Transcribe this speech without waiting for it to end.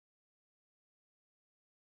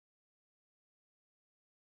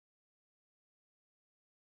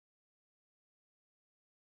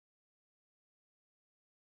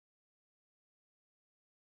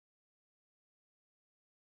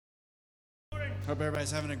Hope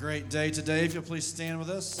everybody's having a great day today. If you'll please stand with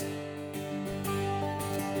us.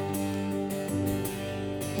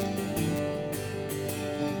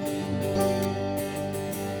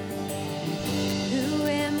 Who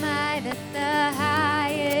am I that the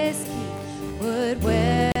highest King would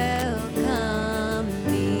welcome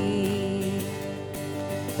me?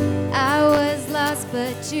 I was lost,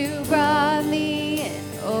 but you brought me in.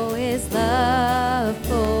 Oh, His love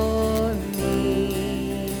for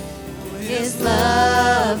me. His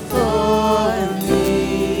love for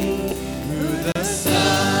me. Who the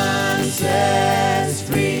Son sets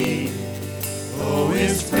free, oh,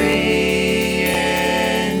 is free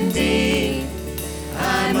indeed.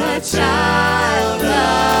 I'm a child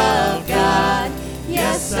of God,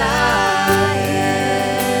 yes I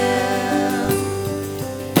am.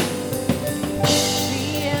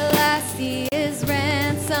 Realize He is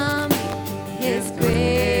ransomed, His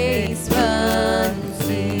grace runs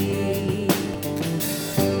free.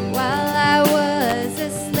 While I was a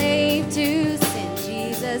slave to sin,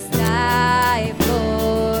 Jesus died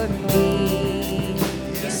for me.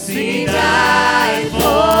 Yes, He died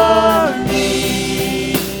for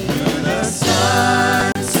me. Who the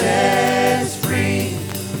Son sets free,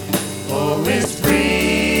 oh, is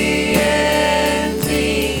free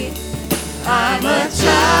indeed. I'm a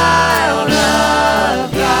child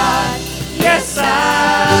of God, yes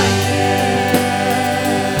I am.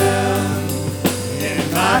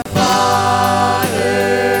 In my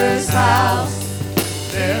Father's house,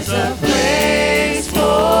 there's a place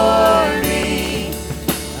for me.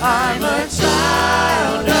 I'm a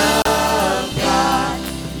child of God,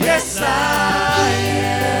 yes I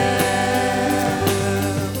am.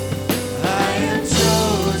 I am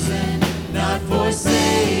chosen, not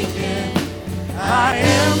forsaken. I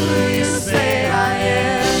am who you say I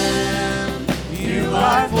am. You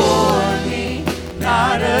are for me,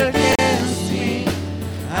 not against me.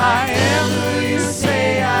 I am who you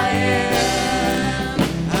say I am.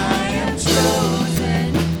 I am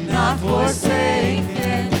chosen, not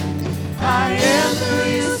forsaken. I am who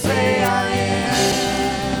you say I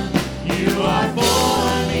am. You are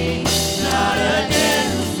for me, not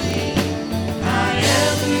against me. I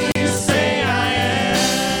am who you say I am.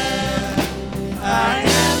 I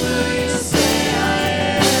am who you say I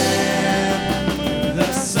am. The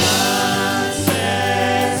Son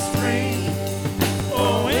sets free,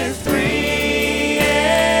 oh, it's free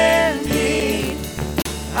indeed.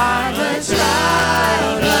 I'm a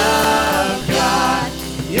child of God,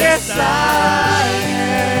 yes I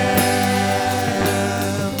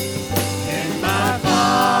am. In my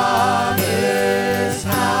Father's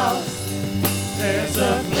house, there's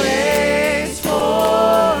a place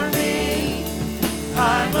for me.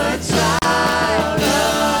 I'm a child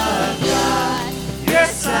of God,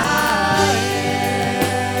 yes I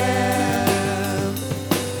am.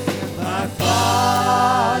 In my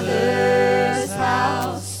Father's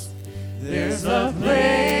house, there's a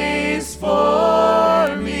place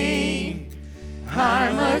for me.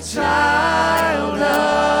 I'm a child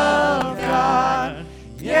of God,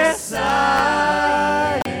 yes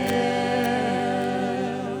I am.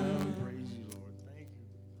 Praise you, Lord. Thank you.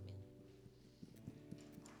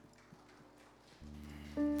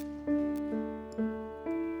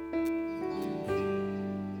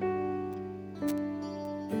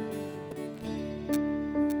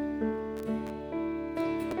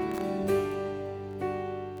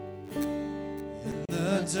 In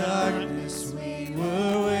the darkness we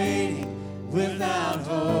were waiting, without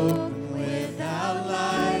hope and without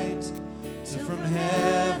light, till from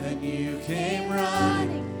heaven you came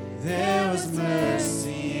running. There was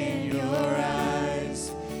mercy in your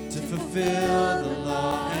eyes, to fulfill the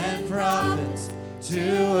law and prophets.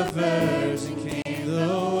 To a virgin came the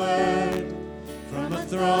word, from a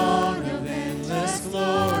throne of endless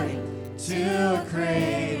glory to a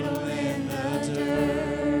cradle in the dirt.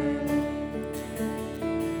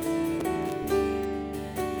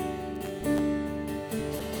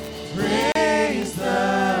 Praise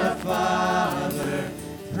the Father,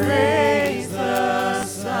 praise the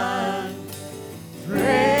Son,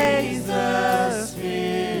 praise the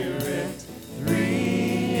Spirit,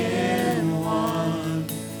 three in one.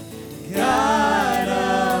 God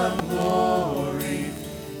of glory,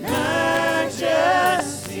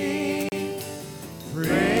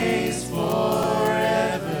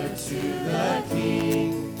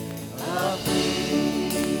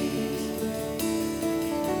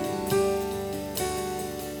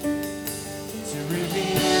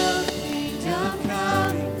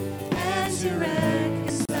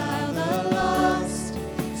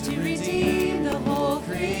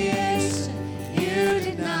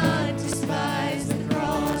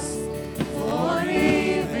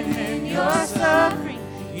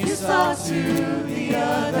 to the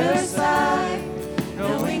other side,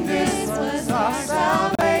 knowing this was our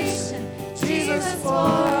salvation. Jesus, for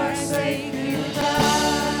our sake you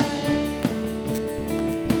died.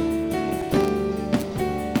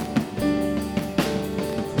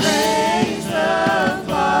 Praise the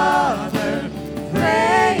Father,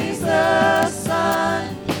 praise the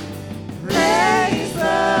Son, praise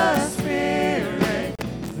the Spirit,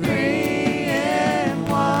 three in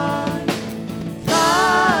one.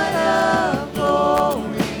 God of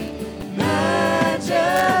glory, majesty,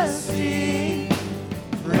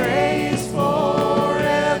 praise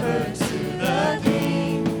forever to the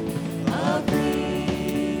King of Kings.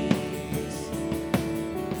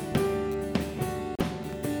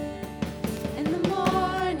 In the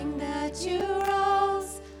morning that you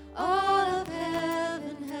rose, all of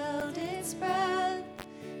heaven held its breath,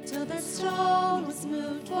 till the stone was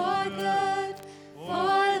moved for good,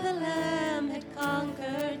 for the Lamb had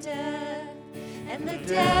conquered death. And the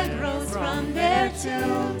dead rose from their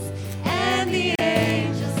tombs, and the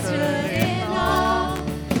angels stood in awe,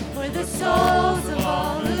 for the souls of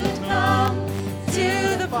all who'd come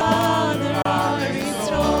to the Father are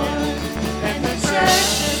restored. And the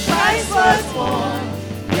church of Christ was born,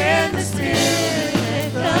 and the Spirit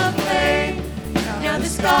lit the flame. Now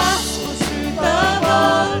this gospel truth of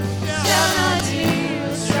old shall not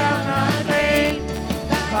yield, shall not fade.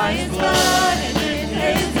 By His blood and in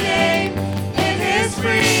His name, in His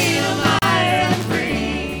freedom I am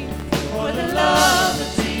free. For the love of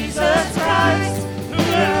Jesus Christ, who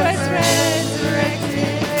has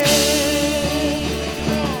resurrected me.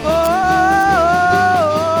 Oh,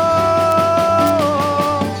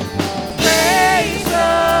 praise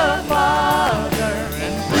the Father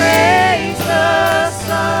and praise the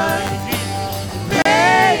Son,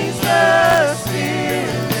 praise the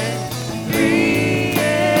Spirit, three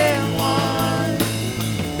in one.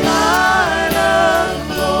 God of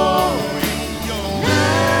glory,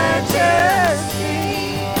 majesty,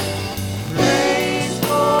 praise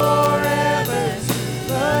forever to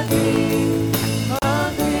the King of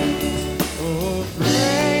Kings. Oh,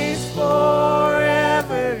 praise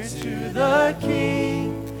forever to the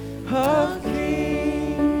King of Kings.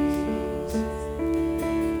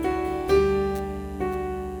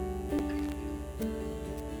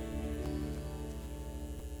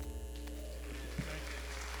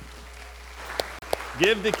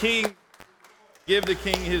 Give the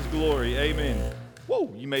King his glory. Amen.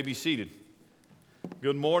 Whoa, you may be seated.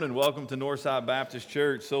 Good morning. Welcome to Northside Baptist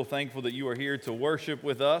Church. So thankful that you are here to worship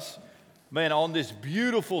with us. Man, on this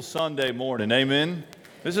beautiful Sunday morning, amen.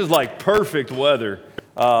 This is like perfect weather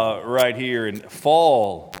right here in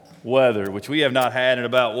fall weather, which we have not had in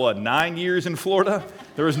about, 9 years in Florida?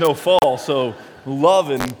 There was no fall, so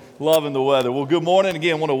loving the weather. Well, good morning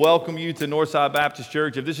again. I want to welcome you to Northside Baptist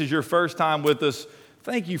Church. If this is your first time with us,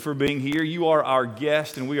 thank you for being here. You are our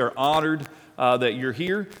guest, and we are honored that you're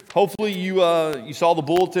here. Hopefully you saw the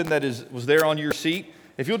bulletin that was there on your seat.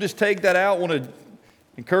 If you'll just take that out, I want to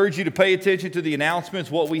encourage you to pay attention to the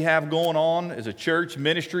announcements, what we have going on as a church,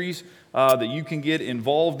 ministries that you can get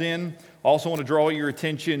involved in. Also want to draw your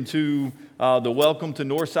attention to the Welcome to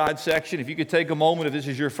Northside section. If you could take a moment, if this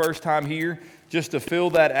is your first time here, just to fill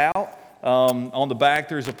that out. On the back,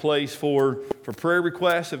 there's a place for prayer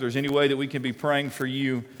requests. If there's any way that we can be praying for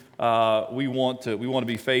you, we want to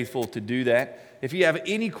be faithful to do that. If you have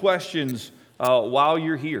any questions while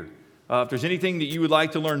you're here, if there's anything that you would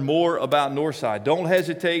like to learn more about Northside, don't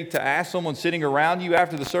hesitate to ask someone sitting around you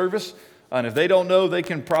after the service. And if they don't know, they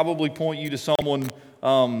can probably point you to someone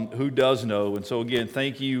who does know. And so again,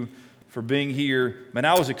 thank you for being here. Man,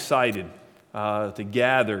 I was excited to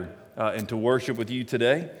gather and to worship with you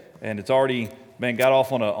today. And it's already, got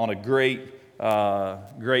off on a great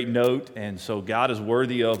note. And so God is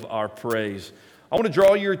worthy of our praise. I want to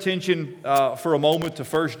draw your attention for a moment to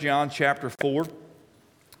 1 John chapter 4.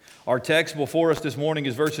 Our text before us this morning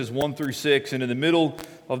is verses 1 through 6. And in the middle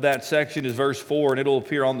of that section is verse 4, and it'll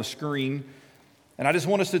appear on the screen. And I just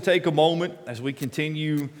want us to take a moment as we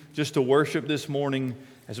continue just to worship this morning,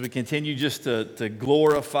 as we continue just to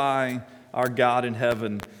glorify our God in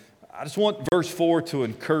heaven. I just want verse 4 to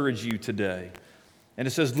encourage you today. And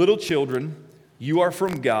it says, "Little children, you are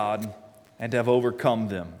from God and have overcome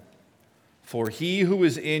them. For he who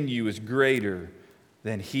is in you is greater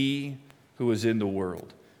than he who is in the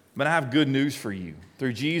world." But I have good news for you.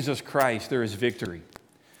 Through Jesus Christ, there is victory.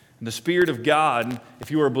 And the Spirit of God,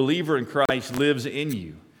 if you are a believer in Christ, lives in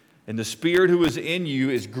you. And the Spirit who is in you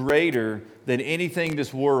is greater than anything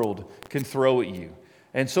this world can throw at you.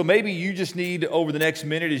 And so maybe you just need, over the next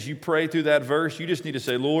minute as you pray through that verse, you just need to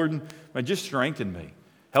say, "Lord, man, just strengthen me.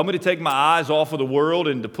 Help me to take my eyes off of the world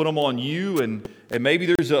and to put them on you. And maybe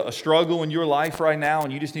there's a struggle in your life right now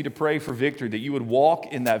and you just need to pray for victory, that you would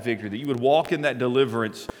walk in that victory, that you would walk in that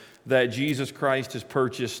deliverance that Jesus Christ has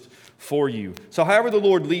purchased for you. So however the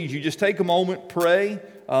Lord leads you, just take a moment, pray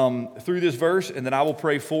through this verse, and then I will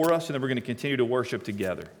pray for us, and then we're going to continue to worship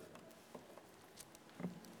together.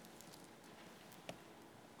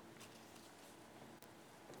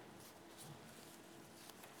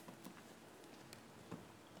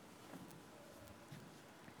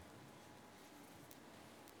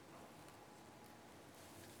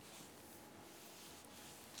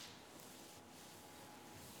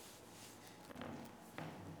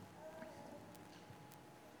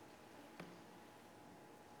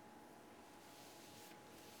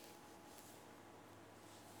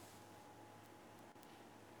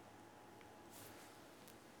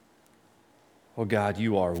 Oh God,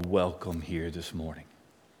 you are welcome here this morning.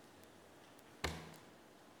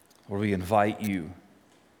 Lord, we invite you,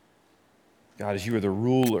 God, as you are the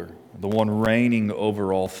ruler, the one reigning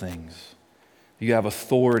over all things. You have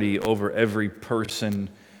authority over every person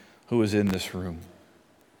who is in this room.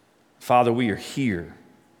 Father, we are here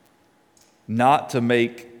not to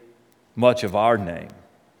make much of our name,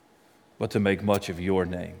 but to make much of your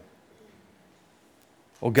name.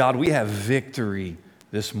 Oh God, we have victory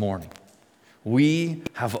this morning. We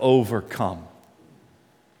have overcome.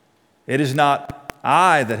 It is not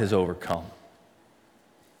I that has overcome,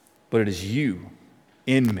 but it is you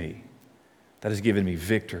in me that has given me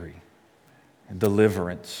victory and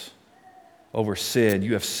deliverance over sin.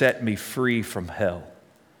 You have set me free from hell.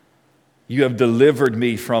 You have delivered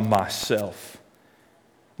me from myself.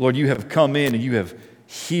 Lord, you have come in and you have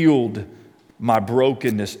healed my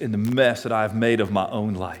brokenness in the mess that I have made of my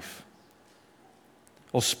own life.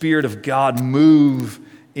 Oh, Spirit of God, move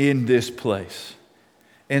in this place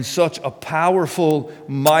in such a powerful,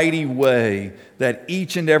 mighty way that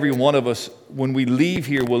each and every one of us, when we leave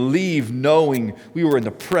here, will leave knowing we were in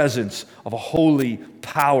the presence of a holy,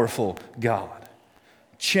 powerful God.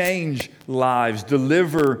 Change lives,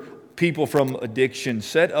 deliver people from addiction,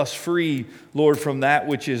 set us free, Lord, from that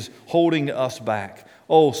which is holding us back.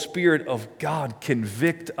 Oh, Spirit of God,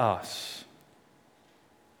 convict us.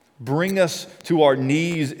 Bring us to our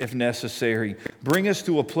knees if necessary. Bring us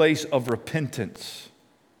to a place of repentance.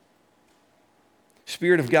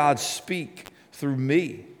 Spirit of God, speak through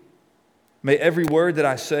me. May every word that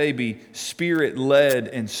I say be Spirit-led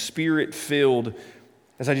and Spirit-filled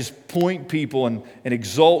as I just point people and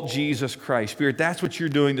exalt Jesus Christ. Spirit, that's what you're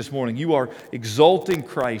doing this morning. You are exalting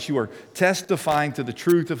Christ. You are testifying to the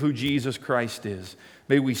truth of who Jesus Christ is.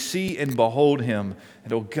 May we see and behold him,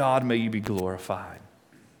 and oh God, may you be glorified.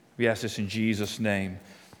 We ask this in Jesus' name.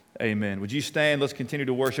 Amen. Would you stand? Let's continue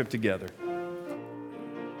to worship together.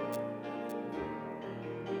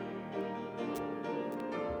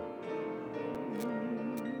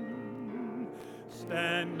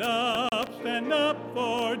 Stand up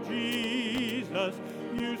for Jesus,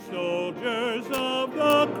 you soldiers of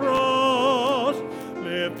the cross.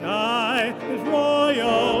 Lift high his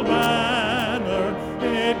royal banner,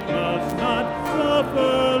 it must not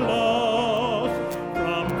suffer loss.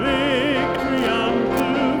 From victory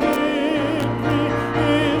unto victory,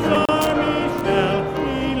 his army shall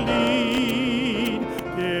he lead,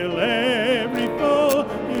 till every foe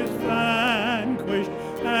is vanquished,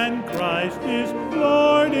 and Christ is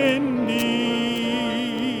Lord indeed.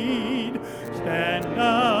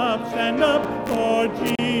 Stand up for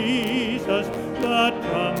Jesus, the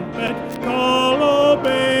trumpet call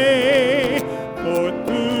obey, for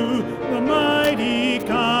through the mighty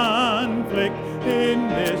conflict in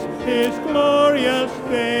this his glorious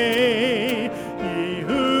day, ye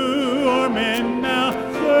who are men now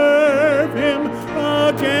serve him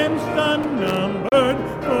against unnumbered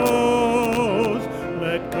foes.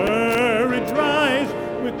 Let courage rise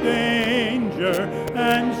with danger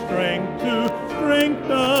and strength to strength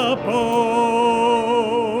oppose.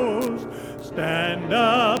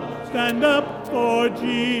 Stand up for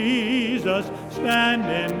Jesus, stand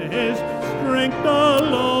in his strength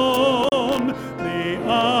alone. The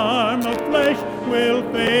arm of flesh will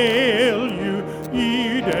fail you,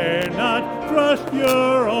 ye dare not trust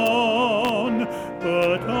your own.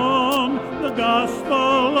 Put on the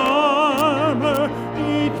gospel armor,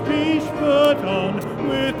 each piece put on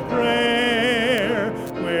with prayer.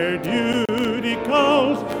 Where duty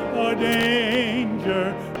calls or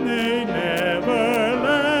danger, they never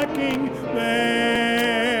lacking there.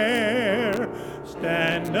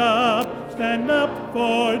 Stand up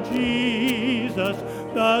for Jesus,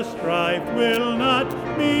 the strife will not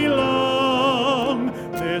be long.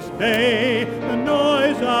 This day the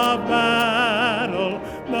noise of battle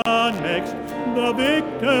the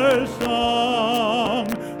victor's song.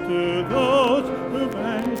 To those who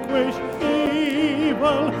vanquish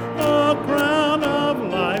evil, a crown of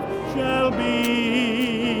life shall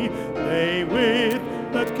be. They with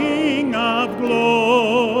the King of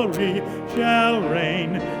glory shall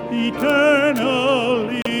reign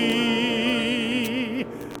eternally.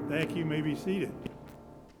 Thank you. You may be seated.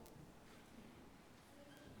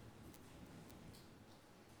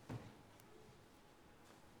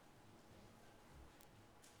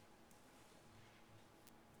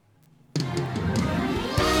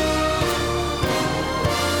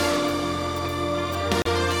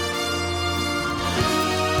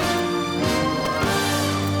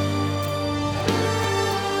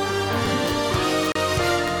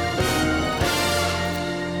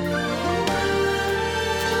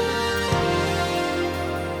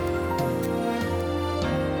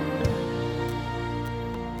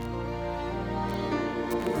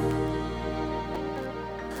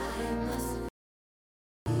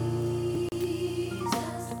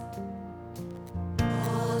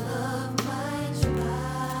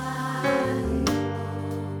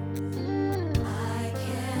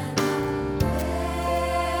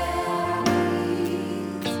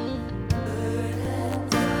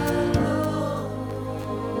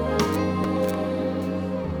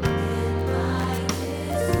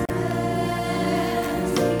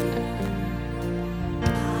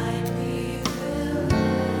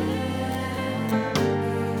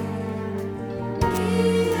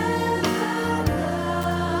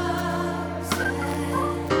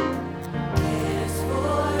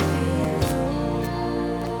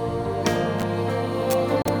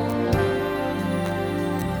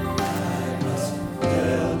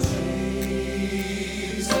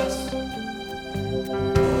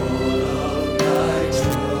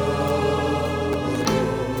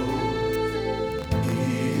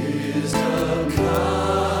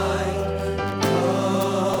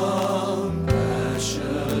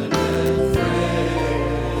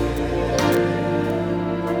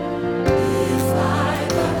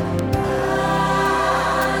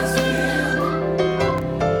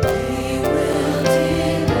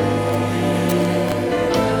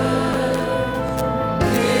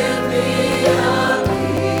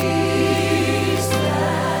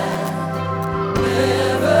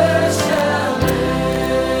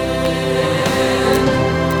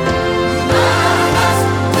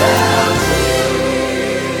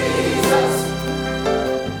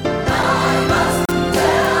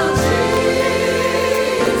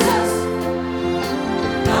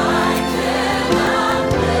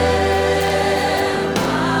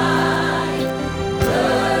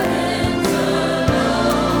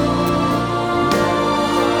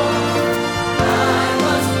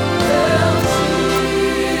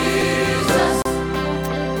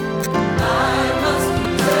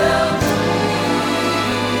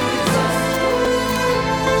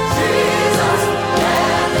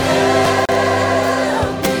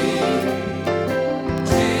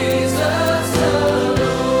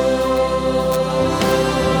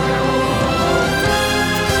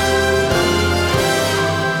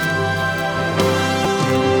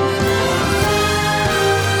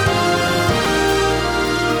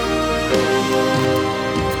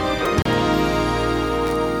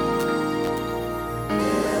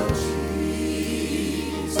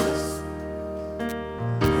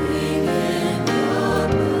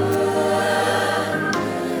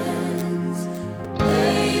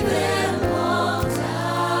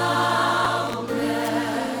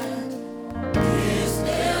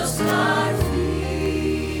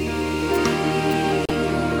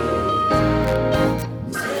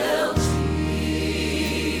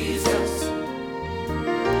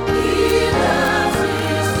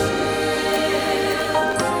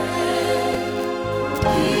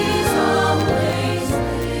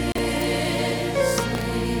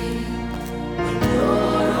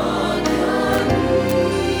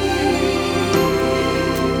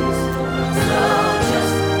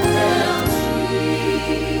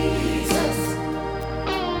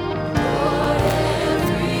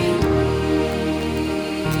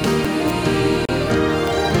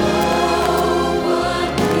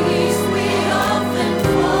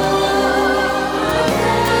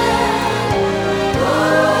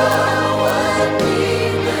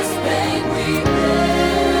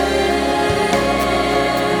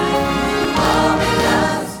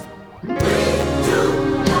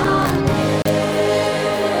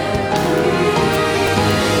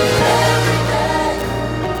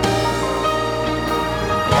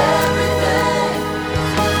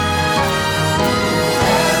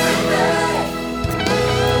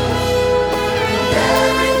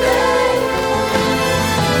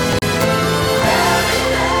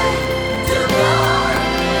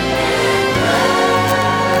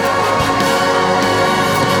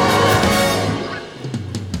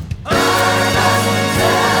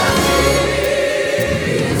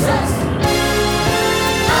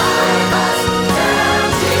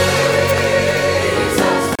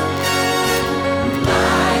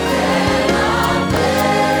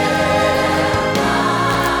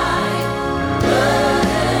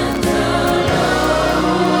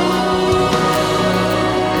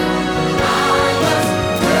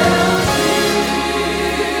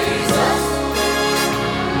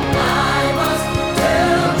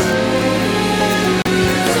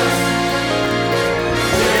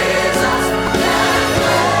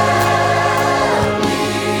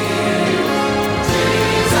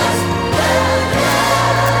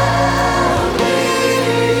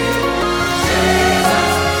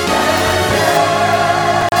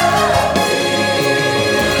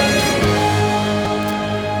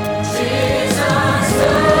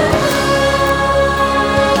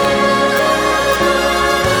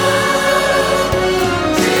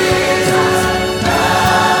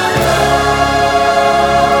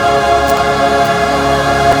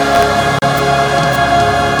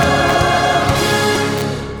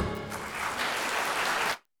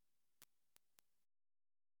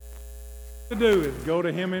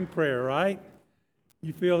 prayer, right?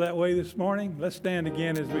 You feel that way this morning? Let's stand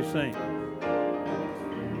again as we sing.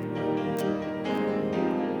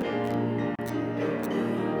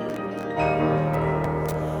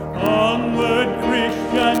 Onward,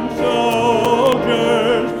 Christian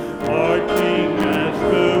soldiers, marching as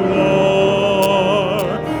to war,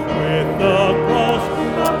 with the cross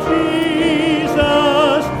of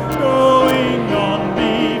Jesus going on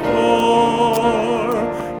before.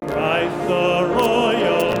 Christ the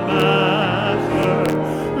royal master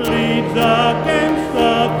leads against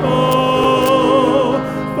the foe,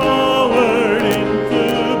 forward into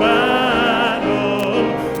battle,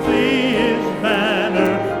 see his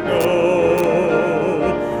banner go.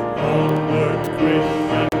 Onward,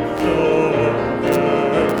 Christian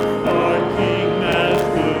soldiers, marching as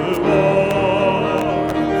to war,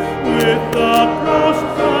 with the cross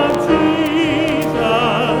of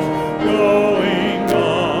Jesus going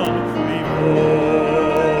on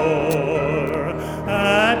before.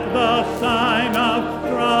 At the sign of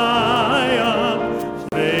triumph,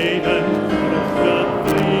 Satan shall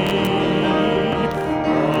flee.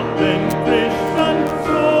 On then, Christian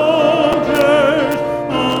soldiers,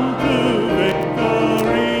 on to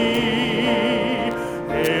victory.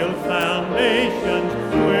 Hail foundations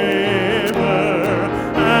quiver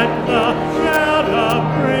at the shout of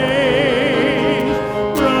praise.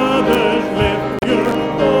 Brothers, lift your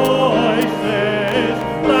voices,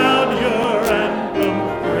 loud your anthem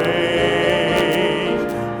praise.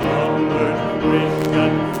 Onward,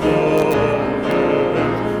 Christian soldiers,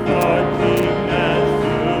 marching as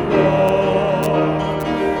to war,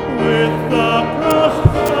 with the cross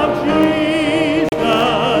of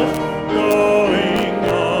Jesus going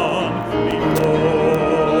on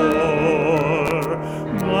before.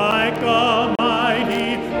 Like a mighty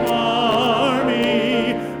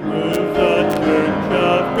army moves the church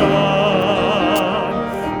of God.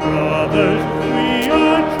 Brothers, we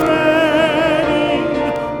are treading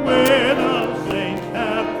where the saints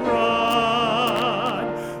have trod.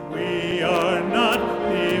 We are not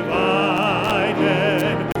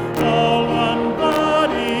divided, all one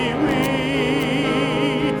body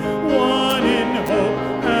we, one in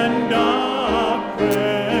hope and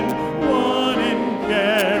doctrine, one in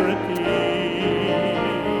charity.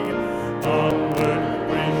 Onward,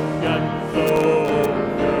 Christian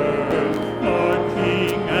soldiers,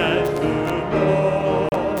 marching as to war,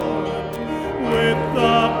 with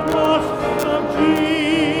the cross of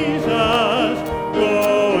Jesus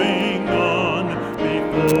going on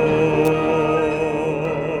before.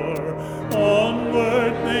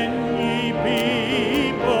 Onward then, ye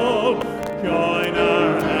people, join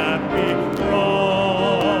our happy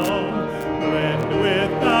throng, blend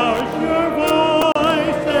with our sure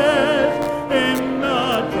voices in the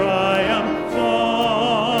triumph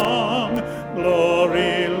song.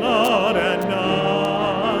 Glory, laud, and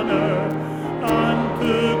honor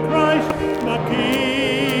unto Christ the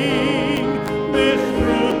King. This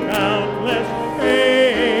through countless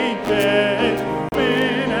ages,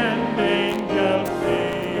 men and angels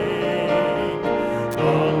sing.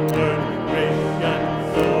 Onward, Christian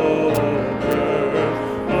soldiers,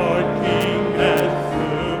 marching as to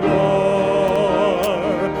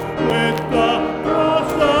war, with the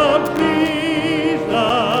cross of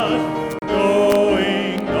Jesus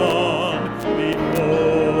going on before.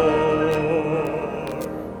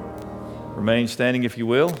 Remain standing, if you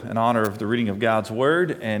will, in honor of the reading of God's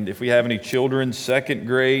Word. And if we have any children, second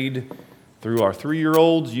grade through our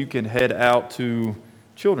 3-year-olds, you can head out to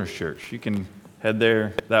Children's Church. You can head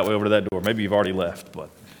there, that way over to that door. Maybe you've already left, but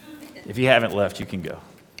if you haven't left, you can go.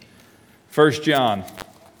 1 John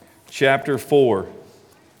chapter 4.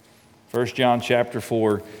 1 John chapter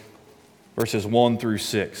 4, verses 1 through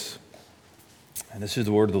 6. And this is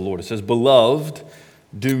the word of the Lord. It says, "Beloved,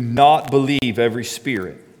 do not believe every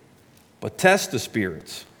spirit, but test the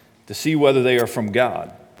spirits to see whether they are from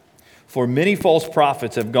God. For many false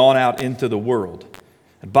prophets have gone out into the world.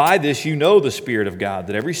 And by this you know the Spirit of God,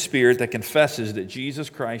 that every spirit that confesses that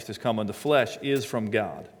Jesus Christ has come in the flesh is from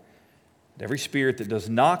God. And every spirit that does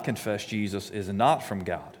not confess Jesus is not from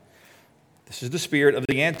God. This is the spirit of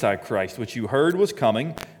the Antichrist, which you heard was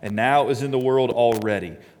coming, and now is in the world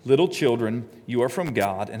already. Little children, you are from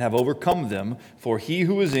God, and have overcome them, for he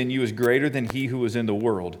who is in you is greater than he who is in the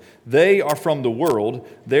world. They are from the world,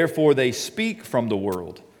 therefore they speak from the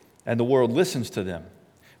world, and the world listens to them.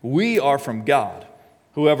 We are from God.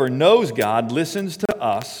 Whoever knows God listens to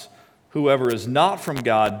us. Whoever is not from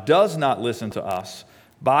God does not listen to us.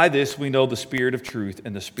 By this we know the spirit of truth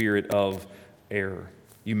and the spirit of error."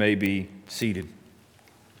 You may be seated.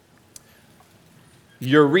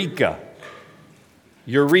 Eureka.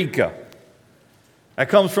 Eureka. That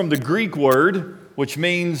comes from the Greek word, which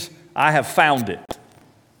means I have found it.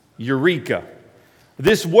 Eureka.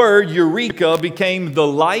 This word, Eureka, became the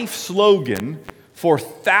life slogan for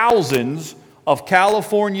thousands of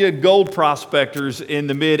California gold prospectors in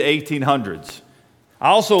the mid-1800s. I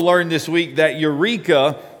also learned this week that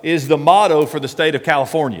Eureka is the motto for the state of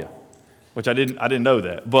California, which I didn't know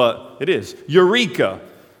that, but it is. Eureka,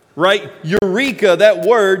 right? Eureka, that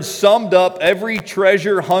word summed up every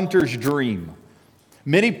treasure hunter's dream.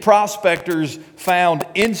 Many prospectors found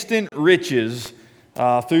instant riches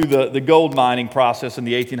through the gold mining process in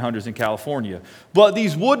the 1800s in California. But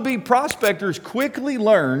these would-be prospectors quickly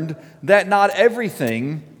learned that not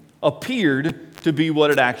everything appeared to be what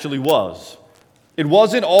it actually was. It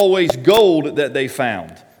wasn't always gold that they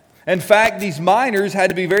found. In fact, these miners had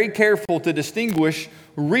to be very careful to distinguish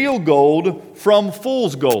real gold from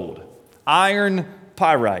fool's gold, iron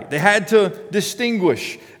pyrite. They had to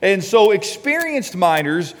distinguish. And so experienced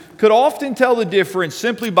miners could often tell the difference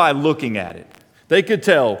simply by looking at it. They could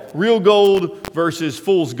tell real gold versus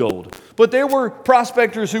fool's gold. But there were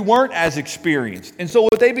prospectors who weren't as experienced. And so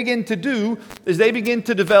what they began to do is they began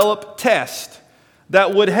to develop tests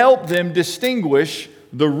that would help them distinguish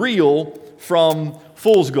the real from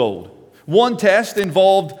fool's gold. One test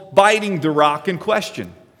involved biting the rock in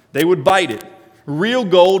question. They would bite it. Real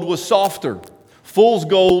gold was softer. Fool's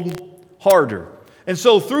gold, harder. And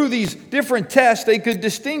so through these different tests, they could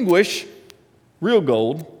distinguish real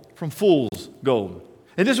gold from fool's gold.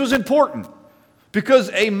 And this was important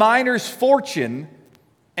because a miner's fortune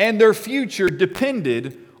and their future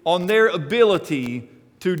depended on their ability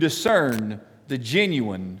to discern the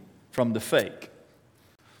genuine from the fake.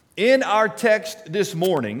 In our text this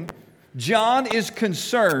morning, John is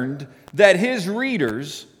concerned that his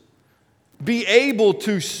readers be able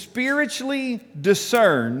to spiritually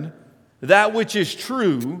discern that which is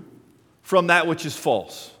true from that which is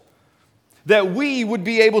false. That we would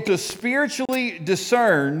be able to spiritually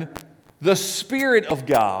discern the Spirit of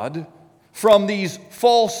God from these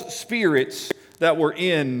false spirits that were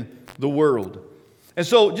in the world. And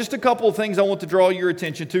so just a couple of things I want to draw your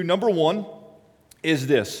attention to. Number one is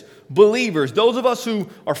this. Believers, those of us who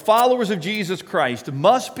are followers of Jesus Christ,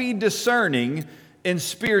 must be discerning in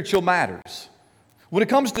spiritual matters. When it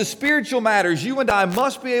comes to spiritual matters, you and I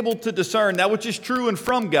must be able to discern that which is true and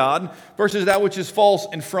from God versus that which is false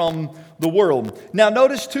and from the world. Now,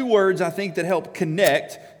 notice two words I think that help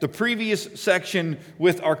connect the previous section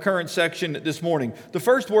with our current section this morning. The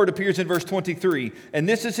first word appears in verse 23, and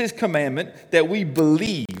this is his commandment that we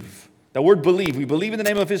believe. That word believe. We believe in the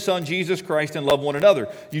name of his Son, Jesus Christ, and love one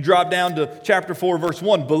another. You drop down to chapter 4, verse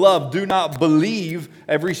 1. Beloved, do not believe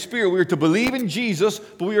every spirit. We are to believe in Jesus,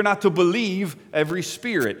 but we are not to believe every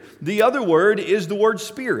spirit. The other word is the word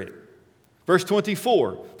spirit. Verse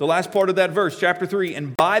 24, the last part of that verse, chapter 3.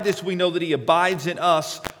 And by this we know that he abides in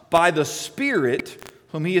us by the Spirit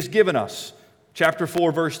whom he has given us. Chapter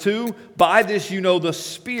 4, verse 2. By this you know the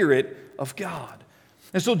Spirit of God.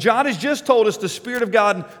 And so John has just told us the Spirit of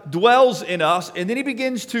God dwells in us, and then he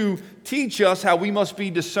begins to teach us how we must be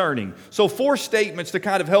discerning. So 4 statements to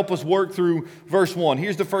kind of help us work through verse 1.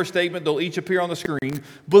 Here's the first statement. They'll each appear on the screen.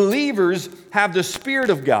 Believers have the Spirit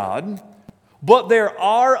of God, but there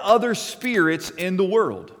are other spirits in the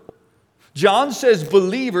world. John says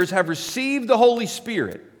believers have received the Holy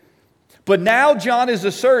Spirit, but now John is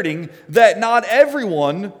asserting that not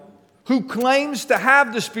everyone who claims to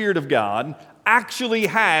have the Spirit of God actually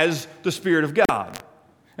has the Spirit of God.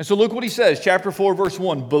 And so look what he says, chapter 4, verse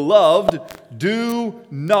 1. Beloved, do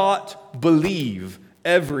not believe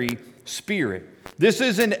every spirit. This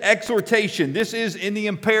is an exhortation. This is in the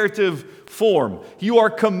imperative form. You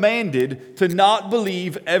are commanded to not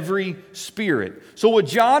believe every spirit. So what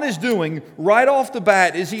John is doing right off the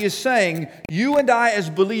bat is he is saying, you and I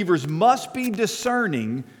as believers must be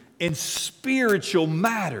discerning in spiritual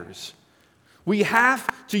matters. We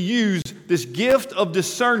have to use this gift of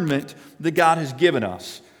discernment that God has given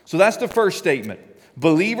us. So that's the first statement.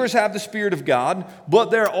 Believers have the Spirit of God,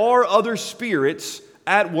 but there are other spirits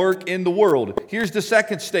at work in the world. Here's the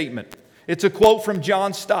second statement. It's a quote from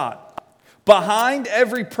John Stott. Behind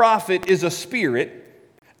every prophet is a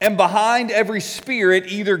spirit, and behind every spirit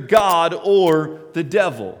either God or the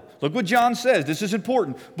devil. Look what John says. This is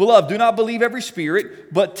important. Beloved, do not believe every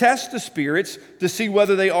spirit, but test the spirits to see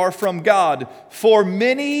whether they are from God. For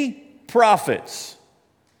many prophets.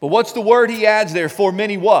 But what's the word he adds there? For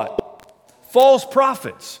many what? False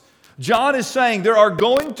prophets. John is saying there are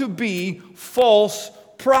going to be false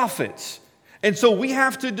prophets. And so we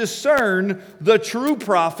have to discern the true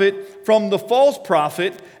prophet from the false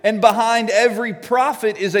prophet, and behind every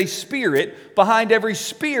prophet is a spirit. Behind every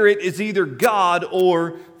spirit is either God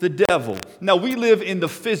or the devil. Now, we live in the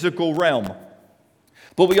physical realm,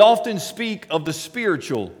 but we often speak of the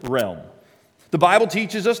spiritual realm. The Bible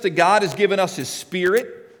teaches us that God has given us His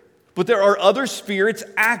Spirit, but there are other spirits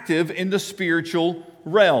active in the spiritual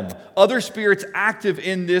realm, other spirits active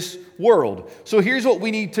in this world. So here's what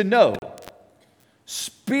we need to know.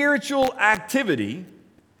 Spiritual activity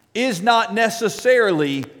is not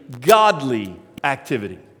necessarily godly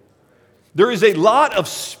activity. There is a lot of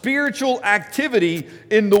spiritual activity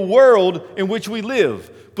in the world in which we live,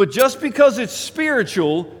 but just because it's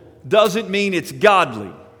spiritual doesn't mean it's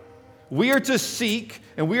godly. We are to seek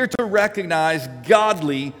and we are to recognize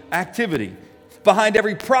godly activity. Behind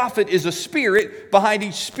every prophet is a spirit. Behind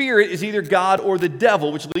each spirit is either God or the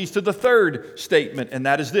devil, which leads to the third statement, and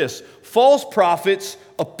that is this. False prophets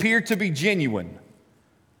appear to be genuine.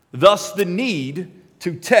 Thus, the need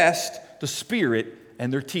to test the spirit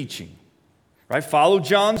and their teaching. Right? Follow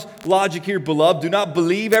John's logic here, beloved. Do not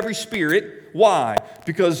believe every spirit. Why?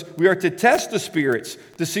 Because we are to test the spirits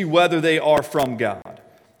to see whether they are from God.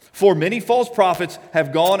 For many false prophets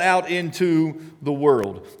have gone out into the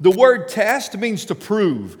world. The word test means to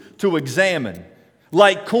prove, to examine.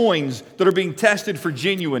 Like coins that are being tested for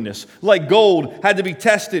genuineness. Like gold had to be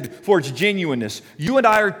tested for its genuineness. You and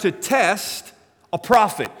I are to test a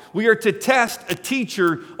prophet. We are to test a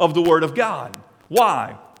teacher of the Word of God.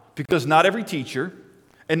 Why? Because not every teacher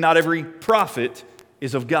and not every prophet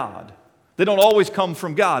is of God. They don't always come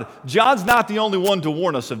from God. John's not the only one to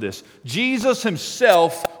warn us of this. Jesus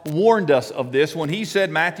himself warned us of this when he said,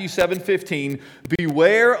 Matthew 7:15,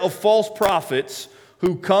 beware of false prophets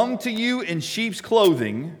who come to you in sheep's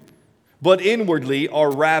clothing, but inwardly are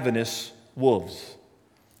ravenous wolves.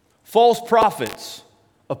 False prophets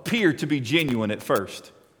appear to be genuine at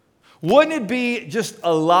first. Wouldn't it be just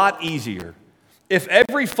a lot easier if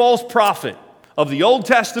every false prophet of the Old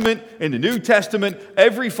Testament and the New Testament,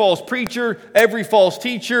 every false preacher, every false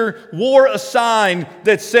teacher wore a sign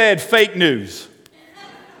that said fake news?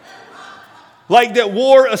 Like that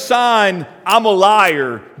wore a sign, I'm a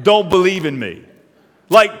liar, don't believe in me.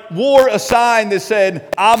 Like wore a sign that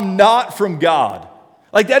said, I'm not from God.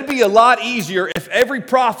 Like that'd be a lot easier if every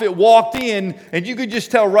prophet walked in and you could just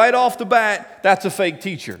tell right off the bat, that's a fake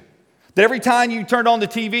teacher. That every time you turned on the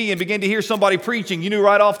TV and began to hear somebody preaching, you knew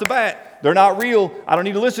right off the bat, they're not real. I don't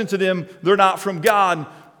need to listen to them. They're not from God.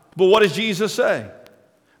 But what does Jesus say?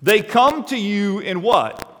 They come to you in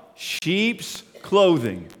what? Sheep's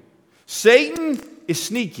clothing. Satan is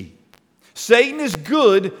sneaky. Satan is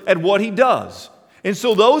good at what he does. And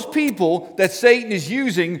so those people that Satan is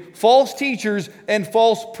using, false teachers and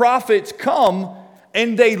false prophets, come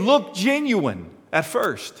and they look genuine at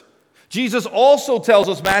first. Jesus also tells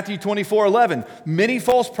us, Matthew 24:11, many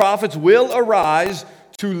false prophets will arise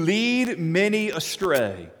to lead many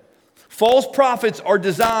astray. False prophets are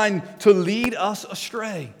designed to lead us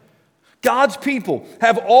astray. God's people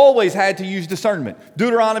have always had to use discernment.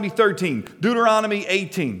 Deuteronomy 13, Deuteronomy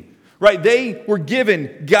 18, right? They were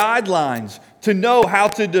given guidelines to know how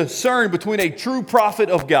to discern between a true prophet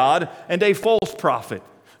of God and a false prophet.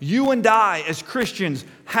 You and I, as Christians,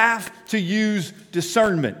 have to use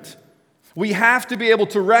discernment. We have to be able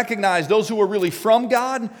to recognize those who are really from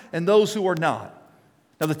God and those who are not.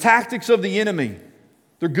 Now, the tactics of the enemy,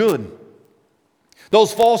 they're good.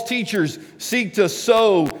 Those false teachers seek to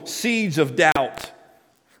sow seeds of doubt.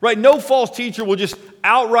 Right? No false teacher will just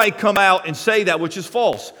outright come out and say that which is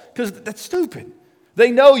false, because that's stupid.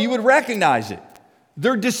 They know you would recognize it.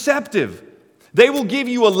 They're deceptive. They will give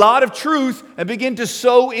you a lot of truth and begin to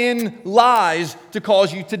sow in lies to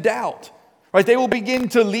cause you to doubt. Right? They will begin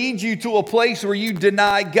to lead you to a place where you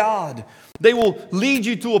deny God. They will lead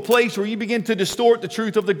you to a place where you begin to distort the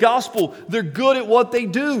truth of the gospel. They're good at what they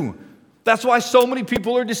do. That's why so many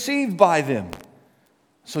people are deceived by them.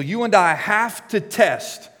 So you and I have to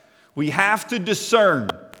test. We have to discern.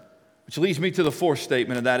 Which leads me to the fourth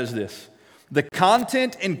statement, and that is this. The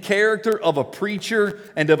content and character of a preacher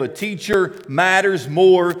and of a teacher matters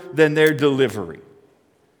more than their delivery.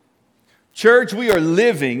 Church, we are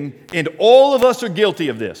living, and all of us are guilty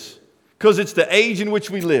of this, because it's the age in which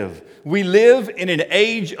we live. We live in an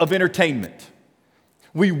age of entertainment.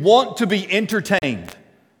 We want to be entertained.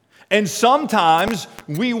 And sometimes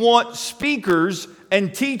we want speakers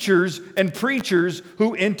and teachers and preachers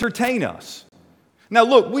who entertain us. Now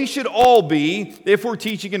look, we should all be, if we're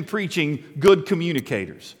teaching and preaching, good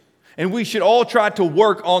communicators. And we should all try to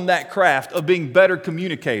work on that craft of being better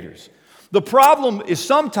communicators. The problem is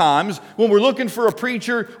sometimes when we're looking for a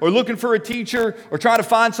preacher or looking for a teacher or trying to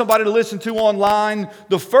find somebody to listen to online,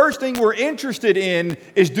 the first thing we're interested in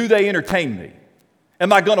is, do they entertain me?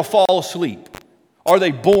 Am I going to fall asleep? Are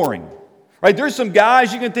they boring? Right? There's some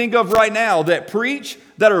guys you can think of right now that preach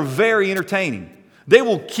that are very entertaining. They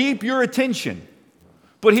will keep your attention.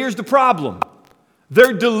 But here's the problem.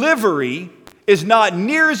 Their delivery is not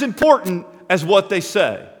near as important as what they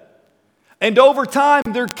say. And over time,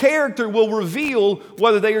 their character will reveal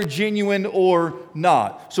whether they are genuine or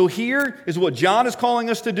not. So here is what John is calling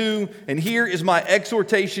us to do, and here is my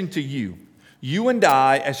exhortation to you. You and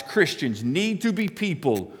I, as Christians, need to be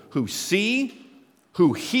people who see,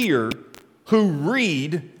 who hear, who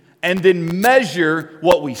read, and then measure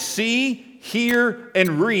what we see, hear,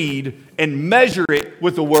 and read, and measure it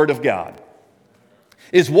with the Word of God.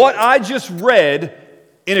 Is what I just read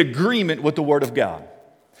in agreement with the Word of God?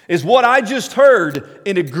 Is what I just heard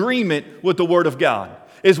in agreement with the Word of God?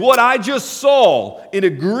 Is what I just saw in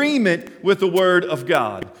agreement with the Word of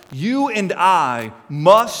God? You and I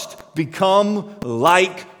must become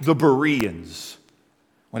like the Bereans.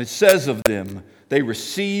 When it says of them, they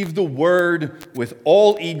received the Word with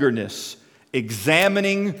all eagerness,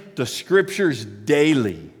 examining the Scriptures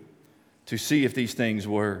daily to see if these things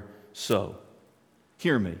were so.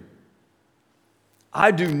 Hear me.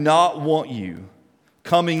 I do not want you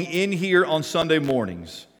coming in here on Sunday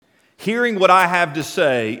mornings, hearing what I have to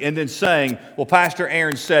say, and then saying, well, Pastor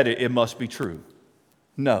Aaron said it, it must be true.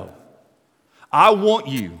 No. I want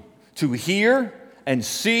you to hear and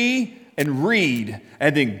see and read,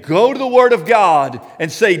 and then go to the Word of God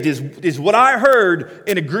and say, is what I heard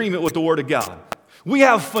in agreement with the Word of God? We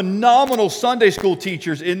have phenomenal Sunday school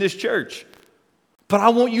teachers in this church, but I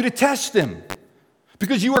want you to test them,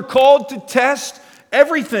 because you are called to test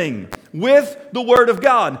everything with the Word of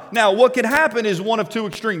God. Now, what can happen is one of two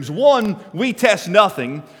extremes. One, we test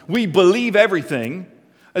nothing. We believe everything.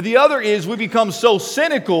 The other is we become so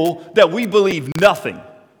cynical that we believe nothing.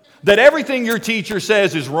 That everything your teacher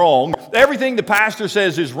says is wrong. Everything the pastor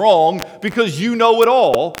says is wrong because you know it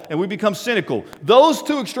all, and we become cynical. Those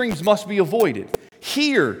two extremes must be avoided.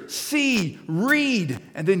 Hear, see, read,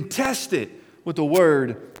 and then test it with the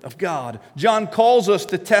Word of God. John calls us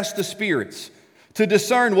to test the spirits, to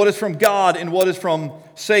discern what is from God and what is from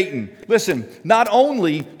Satan. Listen, not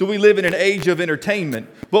only do we live in an age of entertainment,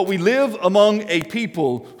 but we live among a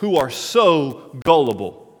people who are so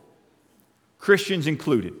gullible, Christians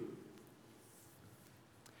included.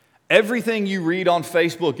 Everything you read on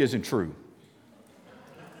Facebook isn't true.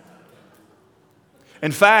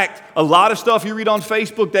 In fact, a lot of stuff you read on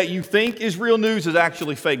Facebook that you think is real news is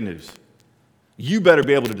actually fake news. You better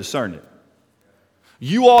be able to discern it.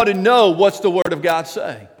 You ought to know what's the Word of God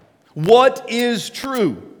say. What is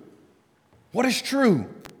true? What is true?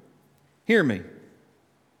 Hear me.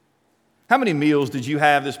 How many meals did you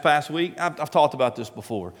have this past week? I've talked about this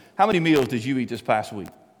before. How many meals did you eat this past week?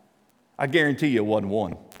 I guarantee you it wasn't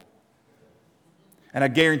one. And I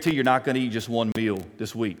guarantee you're not going to eat just one meal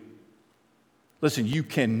this week. Listen, you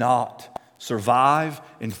cannot survive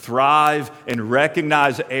and thrive and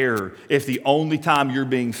recognize error if the only time you're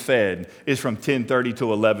being fed is from 10:30 to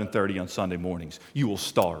 11:30 on Sunday mornings. You will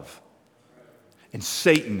starve. And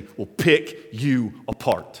Satan will pick you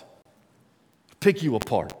apart. Pick you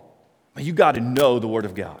apart. You got to know the Word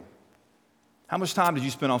of God. How much time did you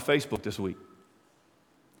spend on Facebook this week?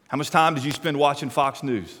 How much time did you spend watching Fox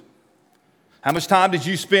News? How much time did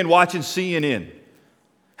you spend watching CNN?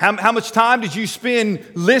 How much time did you spend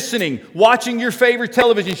listening, watching your favorite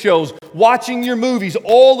television shows, watching your movies,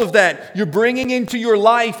 all of that you're bringing into your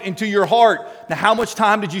life, into your heart? Now, how much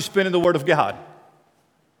time did you spend in the Word of God?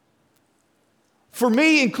 For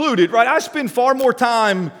me included, right, I spend far more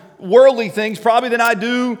time worldly things probably than I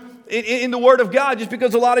do in the Word of God, just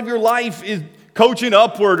because a lot of your life is coaching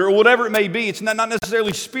upward or whatever it may be. It's not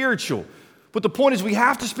necessarily spiritual. But the point is we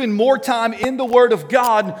have to spend more time in the Word of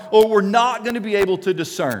God or we're not going to be able to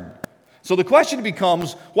discern. So the question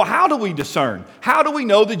becomes, well, how do we discern? How do we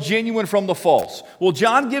know the genuine from the false? Well,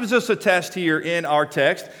 John gives us a test here in our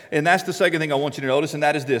text, and that's the second thing I want you to notice, and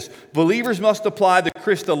that is this. Believers must apply the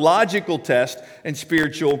Christological test in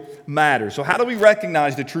spiritual matters. So how do we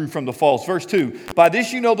recognize the true from the false? Verse 2, by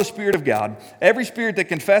this you know the Spirit of God. Every spirit that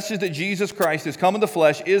confesses that Jesus Christ has come in the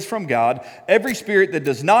flesh is from God. Every spirit that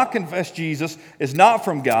does not confess Jesus is not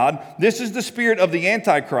from God. This is the spirit of the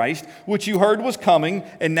Antichrist, which you heard was coming,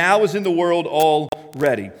 and now is in the world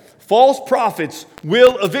already. False prophets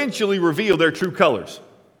will eventually reveal their true colors,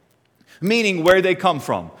 meaning where they come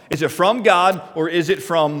from. Is it from God or is it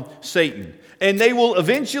from Satan? And they will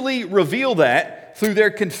eventually reveal that through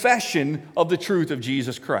their confession of the truth of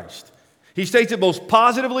Jesus Christ. He states it both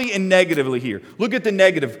positively and negatively here. Look at the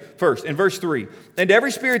negative first in verse 3. And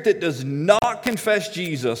every spirit that does not confess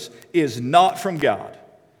Jesus is not from God.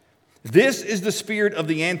 This is the spirit of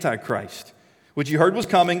the Antichrist, which you heard was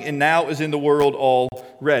coming and now is in the world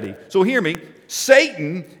already. So hear me.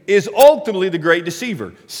 Satan is ultimately the great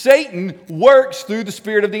deceiver. Satan works through the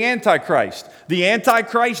spirit of the Antichrist. The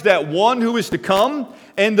Antichrist, that one who is to come,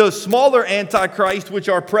 and the smaller Antichrist which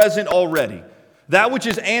are present already. That which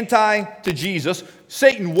is anti to Jesus,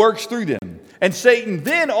 Satan works through them. And Satan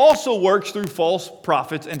then also works through false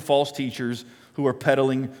prophets and false teachers who are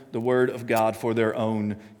peddling the word of God for their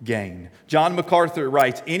own gain. John MacArthur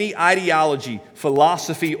writes, any ideology,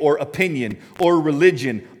 philosophy, or opinion, or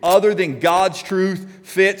religion other than God's truth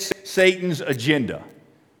fits Satan's agenda.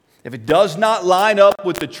 If it does not line up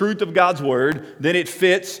with the truth of God's word, then it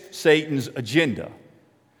fits Satan's agenda.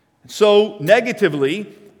 So,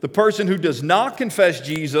 negatively, the person who does not confess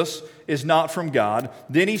Jesus is not from God.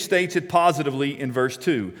 Then he states it positively in verse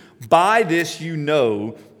 2. By this you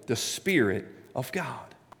know the Spirit of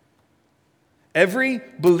God. Every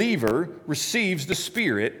believer receives the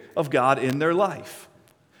Spirit of God in their life.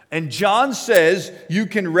 And John says you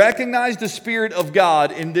can recognize the Spirit of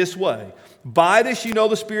God in this way. By this you know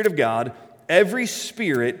the Spirit of God. Every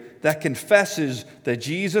spirit that confesses that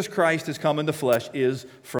Jesus Christ has come in the flesh is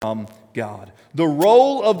from God. The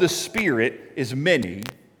role of the Spirit is many.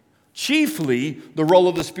 Chiefly, the role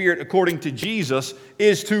of the Spirit, according to Jesus,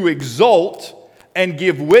 is to exalt and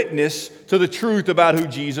give witness to the truth about who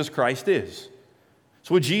Jesus Christ is. That's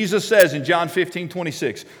what Jesus says in John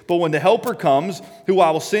 15:26. But when the Helper comes, who I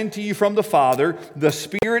will send to you from the Father, the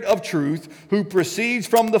Spirit of truth, who proceeds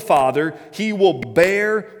from the Father, he will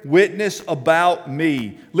bear witness about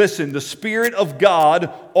me. Listen, the Spirit of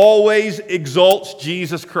God always exalts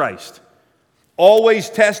Jesus Christ, always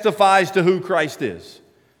testifies to who Christ is.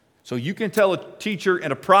 So you can tell a teacher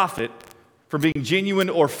and a prophet from being genuine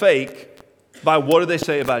or fake by what do they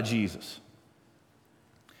say about Jesus.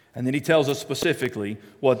 And then he tells us specifically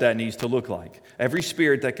what that needs to look like. Every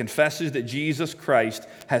spirit that confesses that Jesus Christ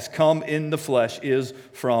has come in the flesh is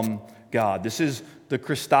from God. This is the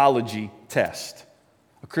Christology test,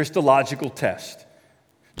 a Christological test.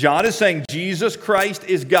 John is saying Jesus Christ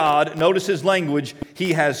is God. Notice his language.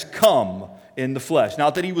 He has come in the flesh.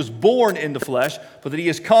 Not that he was born in the flesh, but that he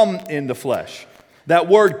has come in the flesh. That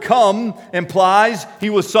word come implies he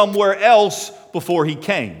was somewhere else before he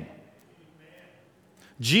came.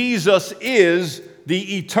 Jesus is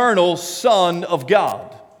the eternal Son of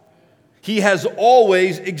God. He has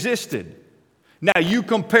always existed. Now you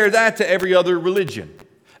compare that to every other religion.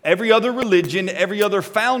 Every other religion, every other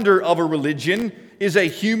founder of a religion is a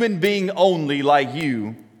human being only like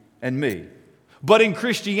you and me. But in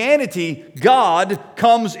Christianity, God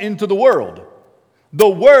comes into the world. The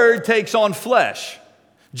Word takes on flesh.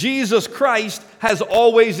 Jesus Christ has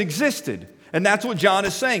always existed. And that's what John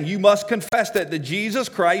is saying. You must confess that Jesus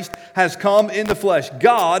Christ has come in the flesh.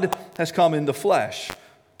 God has come in the flesh.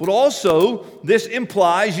 But also, this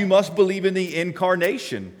implies you must believe in the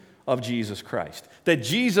incarnation of Jesus Christ. That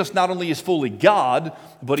Jesus not only is fully God,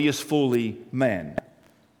 but he is fully man.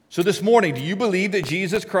 So this morning, do you believe that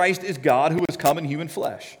Jesus Christ is God who has come in human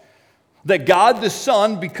flesh? That God the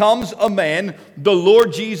Son becomes a man, the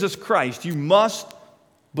Lord Jesus Christ. You must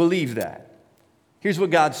believe that. Here's what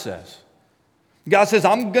God says. God says,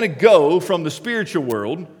 I'm going to go from the spiritual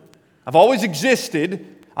world. I've always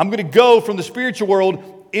existed. I'm going to go from the spiritual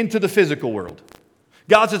world into the physical world.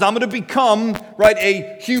 God says, I'm going to become,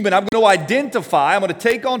 a human. I'm going to identify. I'm going to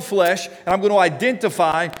take on flesh, and I'm going to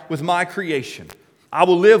identify with my creation. I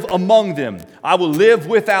will live among them. I will live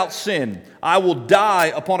without sin. I will die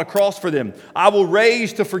upon a cross for them. I will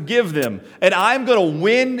raise to forgive them. And I'm going to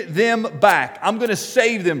win them back. I'm going to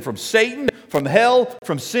save them from Satan, from hell,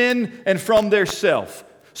 from sin, and from their self.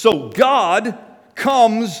 So God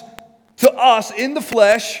comes to us in the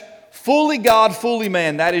flesh, fully God, fully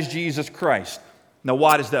man. That is Jesus Christ. Now,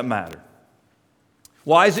 why does that matter?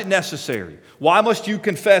 Why is it necessary? Why must you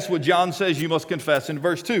confess what John says you must confess in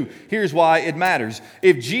verse 2? Here's why it matters.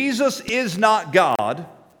 If Jesus is not God,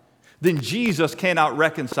 then Jesus cannot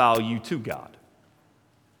reconcile you to God.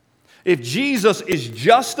 If Jesus is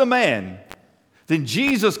just a man, then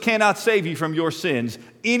Jesus cannot save you from your sins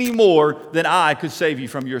any more than I could save you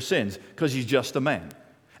from your sins, because he's just a man.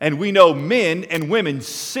 And we know men and women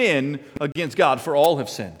sin against God, for all have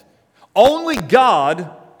sinned. Only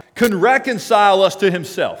God can reconcile us to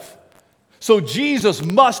himself. So Jesus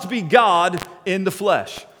must be God in the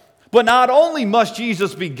flesh. But not only must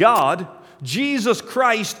Jesus be God, Jesus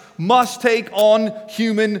Christ must take on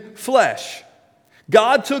human flesh.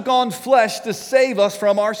 God took on flesh to save us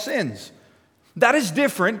from our sins. That is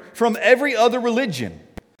different from every other religion.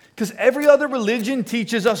 Because every other religion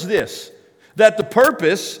teaches us this, that the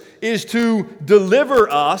purpose is to deliver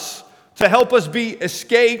us, to help us to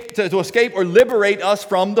escape or liberate us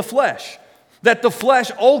from the flesh. That the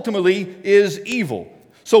flesh ultimately is evil.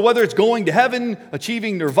 So whether it's going to heaven,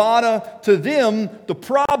 achieving nirvana, to them, the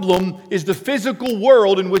problem is the physical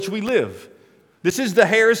world in which we live. This is the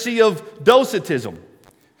heresy of Docetism.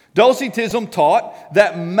 Docetism taught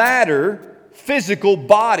that matter, physical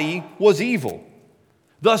body, was evil.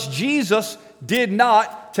 Thus, Jesus did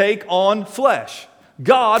not take on flesh.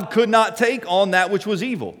 God could not take on that which was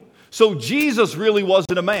evil. So Jesus really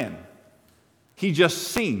wasn't a man. He just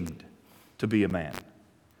seemed to be a man.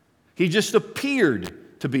 He just appeared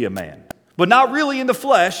to be a man, but not really in the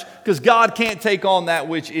flesh, because God can't take on that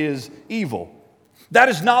which is evil. That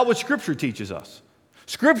is not what Scripture teaches us.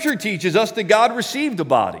 Scripture teaches us that God received a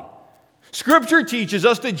body. Scripture teaches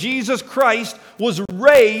us that Jesus Christ was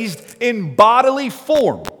raised in bodily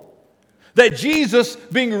form. That Jesus,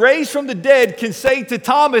 being raised from the dead, can say to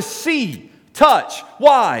Thomas, see, touch.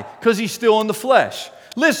 Why? Because he's still in the flesh.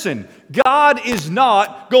 Listen, God is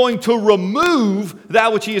not going to remove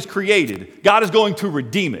that which He has created. God is going to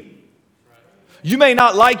redeem it. You may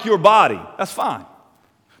not like your body. That's fine.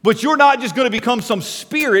 But you're not just going to become some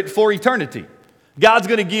spirit for eternity. God's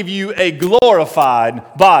going to give you a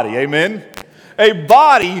glorified body. Amen? A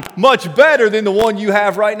body much better than the one you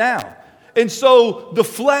have right now. And so the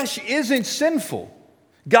flesh isn't sinful.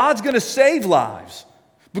 God's going to save lives.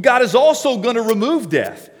 But God is also going to remove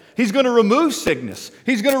death. He's going to remove sickness.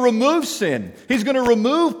 He's going to remove sin. He's going to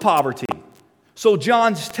remove poverty. So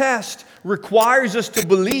John's test requires us to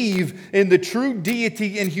believe in the true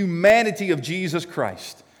deity and humanity of Jesus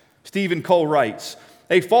Christ. Stephen Cole writes,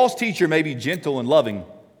 a false teacher may be gentle and loving.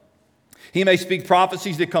 He may speak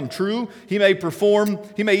prophecies that come true. He may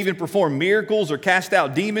even perform miracles or cast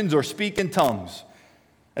out demons or speak in tongues,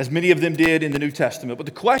 as many of them did in the New Testament. But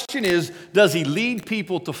the question is, does he lead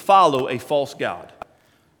people to follow a false god?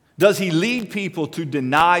 Does he lead people to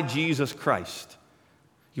deny Jesus Christ?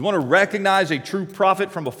 You want to recognize a true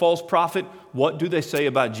prophet from a false prophet? What do they say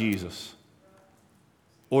about Jesus?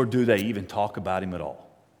 Or do they even talk about Him at all?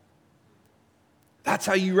 That's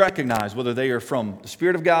how you recognize whether they are from the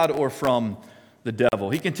Spirit of God or from the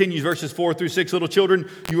devil. He continues verses 4 through 6. Little children,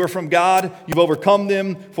 you are from God. You've overcome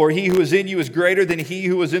them, for He who is in you is greater than he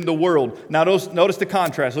who is in the world. Now notice the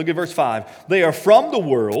contrast. Look at verse 5. They are from the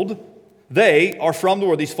world. They are from the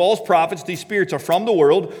world. These false prophets, these spirits are from the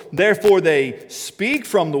world. Therefore they speak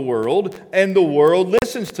from the world, and the world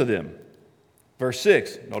listens to them. Verse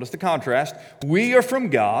 6. Notice the contrast. We are from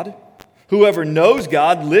God. Whoever knows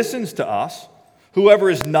God listens to us. Whoever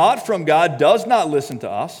is not from God does not listen to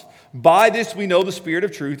us. By this we know the spirit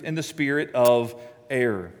of truth and the spirit of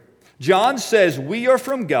error. John says we are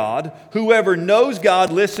from God. Whoever knows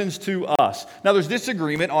God listens to us. Now there's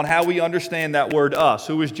disagreement on how we understand that word us.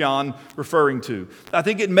 Who is John referring to? I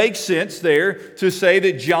think it makes sense there to say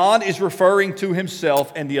that John is referring to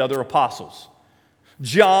himself and the other apostles.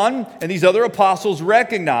 John and these other apostles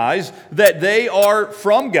recognize that they are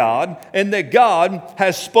from God and that God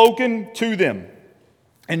has spoken to them.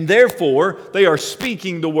 And therefore, they are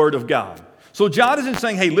speaking the word of God. So John isn't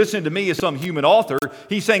saying, hey, listen to me as some human author.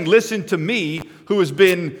 He's saying, listen to me who's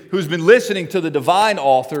been listening to the divine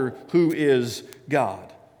author who is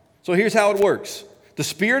God. So here's how it works. The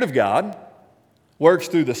Spirit of God works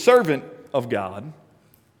through the servant of God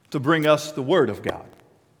to bring us the word of God.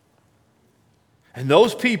 And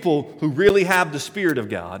those people who really have the Spirit of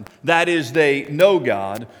God, that is, they know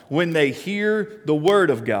God, when they hear the word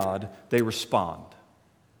of God, they respond.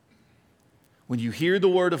 When you hear the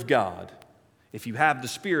word of God, if you have the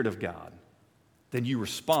Spirit of God, then you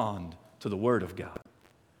respond to the word of God.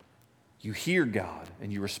 You hear God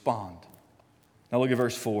and you respond. Now look at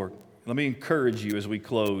verse 4. Let me encourage you as we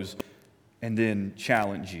close and then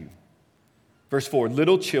challenge you. Verse 4,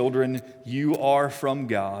 little children, you are from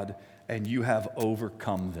God and you have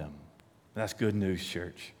overcome them. That's good news,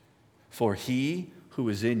 church. For He who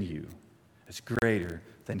is in you is greater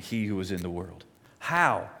than he who is in the world.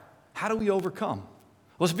 How? How do we overcome?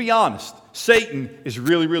 Let's be honest. Satan is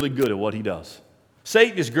really, really good at what he does.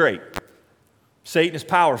 Satan is great. Satan is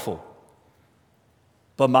powerful.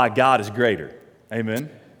 But my God is greater. Amen?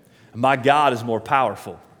 My God is more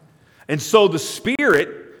powerful. And so the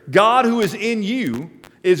Spirit, God who is in you,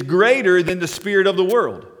 is greater than the spirit of the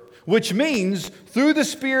world. Which means through the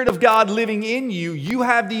Spirit of God living in you, you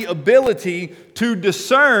have the ability to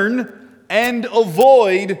discern and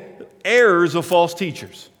avoid errors of false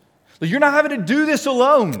teachers. You're not having to do this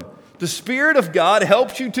alone The Spirit of God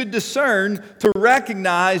helps you to discern, to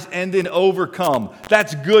recognize, and then overcome.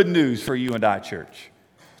 That's good news for you and I, church.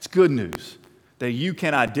 It's good news that you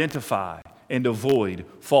can identify and avoid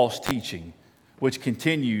false teaching, which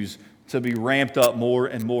continues to be ramped up more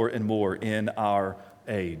and more and more in our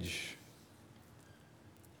age.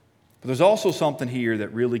 But there's also something here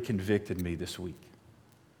that really convicted me this week.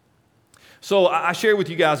 So I shared with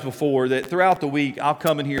you guys before that throughout the week, I'll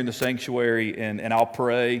come in here in the sanctuary and I'll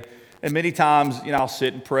pray. And many times, I'll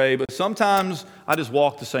sit and pray, but sometimes I just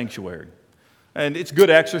walk the sanctuary. And it's good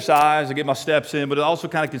exercise, I get my steps in, but I also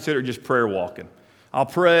kind of consider just prayer walking. I'll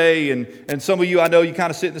pray, and some of you, I know you kind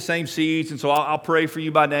of sit in the same seats, and so I'll pray for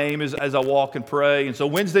you by name as I walk and pray. And so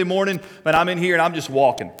Wednesday morning, man, I'm in here and I'm just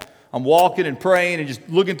walking. I'm walking and praying and just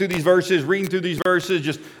looking through these verses, reading through these verses,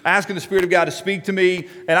 just asking the Spirit of God to speak to me.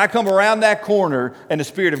 And I come around that corner, and the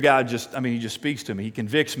Spirit of God He just speaks to me. He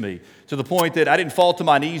convicts me to the point that I didn't fall to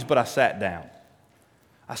my knees, but I sat down.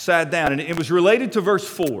 I sat down, and it was related to verse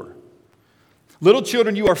 4. Little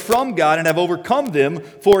children, you are from God and have overcome them,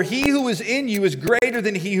 for he who is in you is greater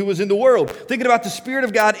than he who is in the world. Thinking about the Spirit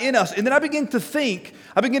of God in us. And then I begin to think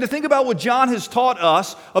about what John has taught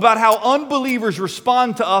us about how unbelievers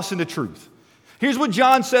respond to us in the truth. Here's what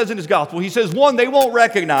John says in his gospel. He says, 1, they won't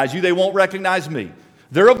recognize you, they won't recognize me.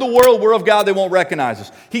 They're of the world, we're of God, they won't recognize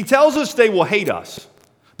us. He tells us they will hate us.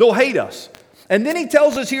 They'll hate us. And then he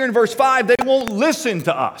tells us here in verse 5, they won't listen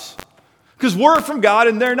to us. Because we're from God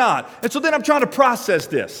and they're not. And so then I'm trying to process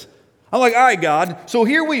this. I'm like, all right, God, so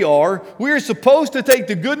here we are. We are supposed to take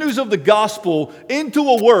the good news of the gospel into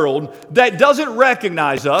a world that doesn't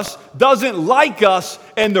recognize us, doesn't like us,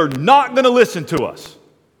 and they're not going to listen to us.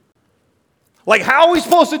 Like, how are we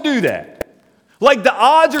supposed to do that? Like the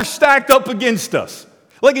odds are stacked up against us.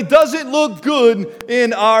 Like it doesn't look good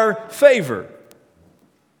in our favor.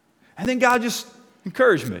 And then God just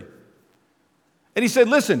encouraged me. And he said,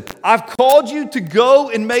 listen, I've called you to go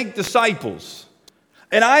and make disciples.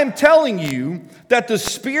 And I am telling you that the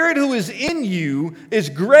Spirit who is in you is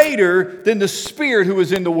greater than the spirit who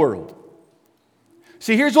is in the world.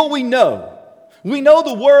 See, here's what we know. We know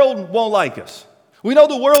the world won't like us. We know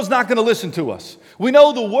the world's not going to listen to us. We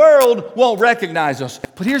know the world won't recognize us.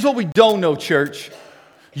 But here's what we don't know, church.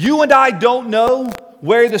 You and I don't know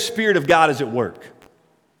where the Spirit of God is at work.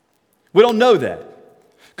 We don't know that.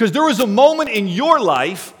 Because there was a moment in your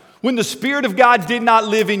life when the Spirit of God did not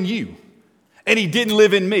live in you. And He didn't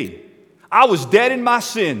live in me. I was dead in my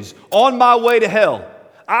sins, on my way to hell.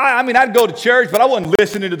 I'd go to church, but I wasn't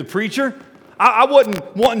listening to the preacher. I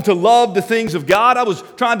wasn't wanting to love the things of God. I was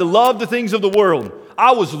trying to love the things of the world.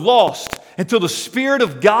 I was lost until the Spirit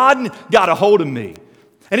of God got a hold of me.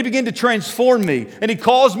 And He began to transform me. And He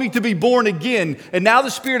caused me to be born again. And now the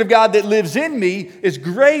Spirit of God that lives in me is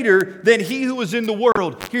greater than he who is in the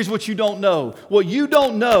world. Here's what you don't know. What you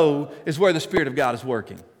don't know is where the Spirit of God is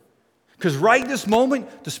working. Because right this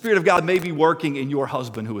moment, the Spirit of God may be working in your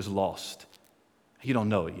husband who is lost. You don't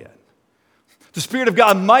know it yet. The Spirit of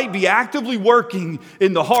God might be actively working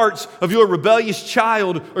in the hearts of your rebellious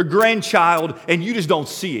child or grandchild, and you just don't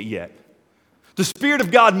see it yet. The Spirit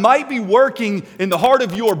of God might be working in the heart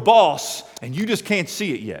of your boss, and you just can't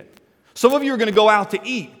see it yet. Some of you are going to go out to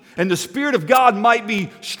eat, and the Spirit of God might be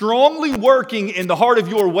strongly working in the heart of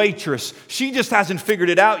your waitress. She just hasn't figured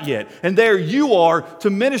it out yet, and there you are to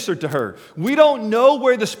minister to her. We don't know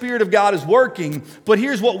where the Spirit of God is working, but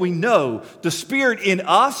here's what we know. The Spirit in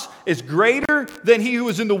us is greater than he who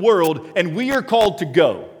is in the world, and we are called to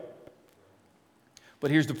go. But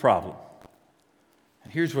here's the problem.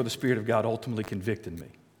 And here's where the Spirit of God ultimately convicted me.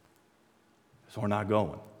 So we're not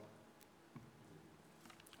going.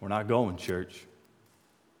 We're not going, church.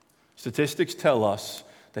 Statistics tell us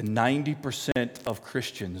that 90% of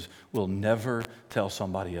Christians will never tell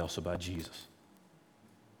somebody else about Jesus.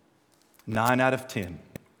 9 out of 10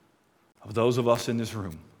 of those of us in this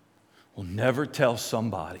room will never tell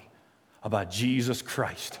somebody about Jesus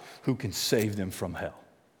Christ who can save them from hell.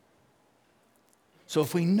 So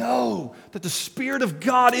if we know that the Spirit of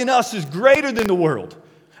God in us is greater than the world,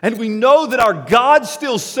 and we know that our God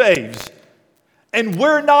still saves, and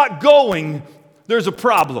we're not going, there's a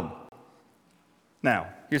problem. Now,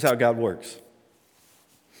 here's how God works.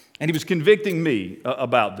 And He was convicting me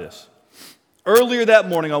about this. Earlier that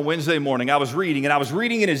morning, on Wednesday morning, I was reading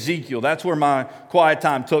in Ezekiel. That's where my quiet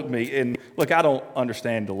time took me. And look, I don't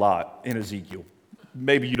understand a lot in Ezekiel.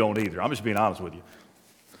 Maybe you don't either. I'm just being honest with you.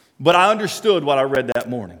 But I understood what I read that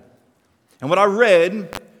morning. And what I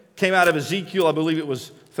read came out of Ezekiel, I believe it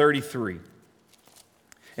was 33.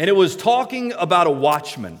 And it was talking about a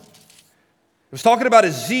watchman. It was talking about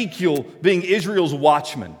Ezekiel being Israel's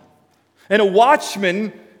watchman. And a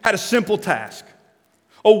watchman had a simple task.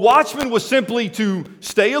 A watchman was simply to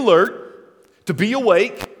stay alert, to be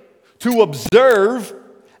awake, to observe,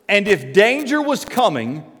 and if danger was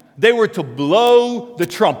coming, they were to blow the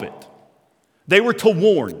trumpet. They were to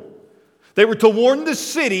warn. They were to warn the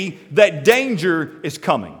city that danger is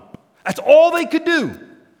coming. That's all they could do,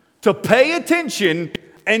 to pay attention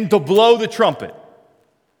and to blow the trumpet.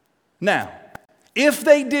 Now, if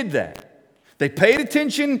they did that, they paid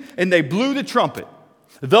attention and they blew the trumpet,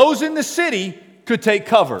 those in the city could take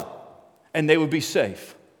cover and they would be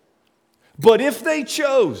safe. But if they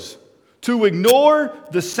chose to ignore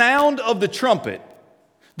the sound of the trumpet,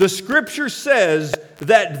 the scripture says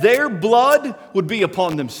that their blood would be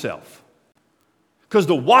upon themselves. Because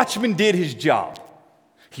the watchman did his job.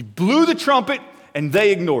 He blew the trumpet and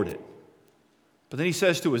they ignored it. But then he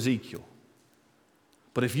says to Ezekiel,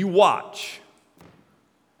 but if you watch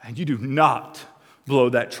and you do not blow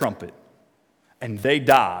that trumpet and they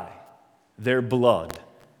die, their blood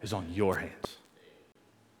is on your hands.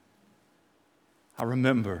 I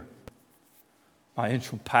remember my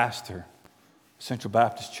interim pastor, Central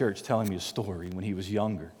Baptist Church, telling me a story when he was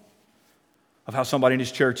younger of how somebody in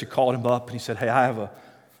his church had called him up and he said, hey, I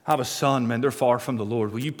have a son, man, they're far from the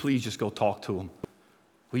Lord. Will you please just go talk to them?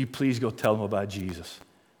 Will you please go tell them about Jesus?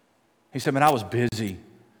 He said, man, I was busy.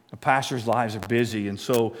 The pastors' lives are busy, and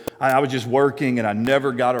so I was just working and I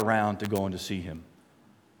never got around to going to see him.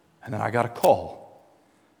 And then I got a call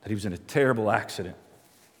that he was in a terrible accident.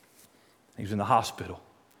 He was in the hospital.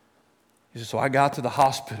 He said, so I got to the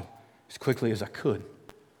hospital as quickly as I could.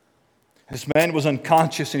 This man was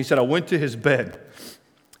unconscious, and he said, I went to his bed,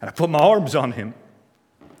 and I put my arms on him.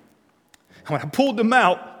 And when I pulled him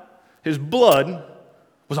out, his blood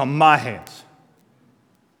was on my hands.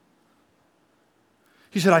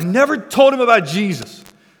 He said, I never told him about Jesus.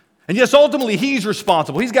 And yes, ultimately, he's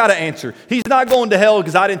responsible. He's got to answer. He's not going to hell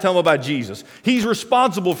because I didn't tell him about Jesus. He's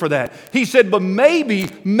responsible for that. He said, but maybe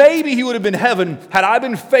he would have been in heaven had I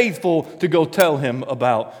been faithful to go tell him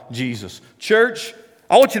about Jesus. Church,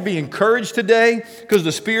 I want you to be encouraged today because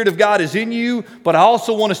the Spirit of God is in you, but I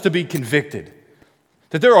also want us to be convicted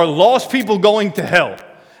that there are lost people going to hell.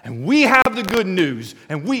 And we have the good news,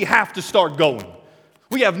 and we have to start going.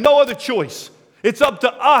 We have no other choice. It's up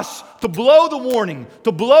to us to blow the warning,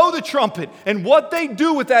 to blow the trumpet, and what they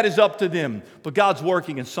do with that is up to them. But God's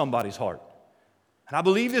working in somebody's heart. And I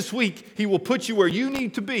believe this week He will put you where you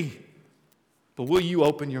need to be. But will you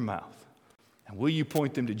open your mouth? And will you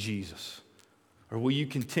point them to Jesus? Or will you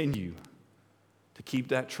continue to keep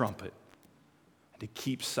that trumpet and to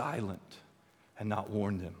keep silent and not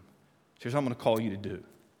warn them? Here's what I'm going to call you to do.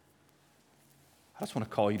 I just want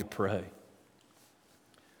to call you to pray.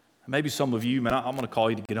 Maybe some of you, man, I'm going to call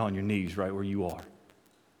you to get on your knees right where you are.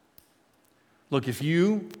 Look, if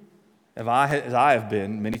you, as I have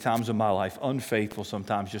been many times in my life, unfaithful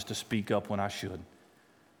sometimes just to speak up when I should,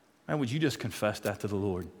 man, would you just confess that to the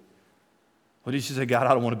Lord? Would you just say, God,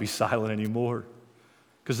 I don't want to be silent anymore?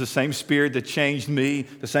 Because the same Spirit that changed me,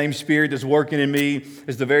 the same Spirit that's working in me,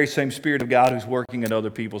 is the very same Spirit of God who's working in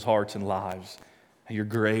other people's hearts and lives. And you're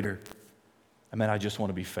greater. And man, I just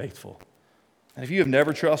want to be faithful. And if you have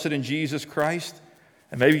never trusted in Jesus Christ,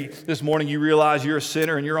 and maybe this morning you realize you're a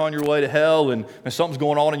sinner and you're on your way to hell and something's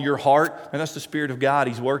going on in your heart, and that's the Spirit of God.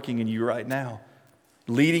 He's working in you right now,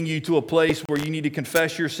 leading you to a place where you need to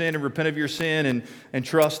confess your sin and repent of your sin and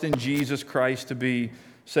trust in Jesus Christ to be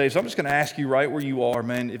saved. So I'm just going to ask you right where you are,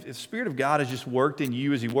 man, if the Spirit of God has just worked in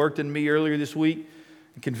you as He worked in me earlier this week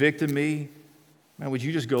and convicted me, man, would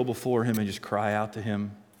you just go before Him and just cry out to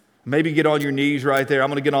Him? Maybe get on your knees right there. I'm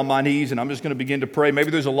going to get on my knees and I'm just going to begin to pray.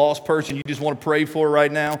 Maybe there's a lost person you just want to pray for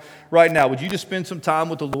right now. Right now, would you just spend some time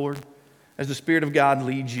with the Lord as the Spirit of God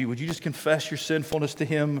leads you? Would you just confess your sinfulness to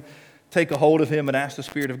Him, take a hold of Him, and ask the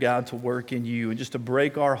Spirit of God to work in you and just to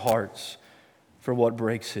break our hearts for what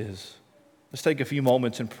breaks His? Let's take a few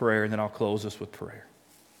moments in prayer and then I'll close us with prayer.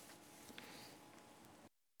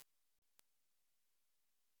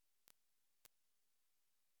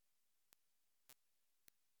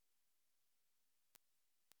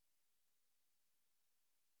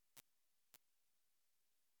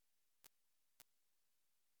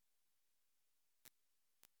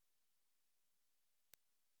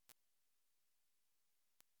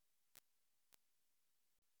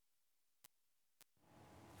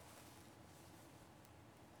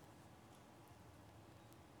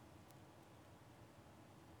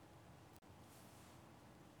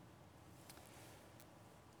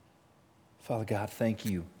 Father God, thank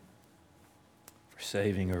you for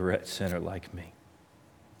saving a wretched sinner like me.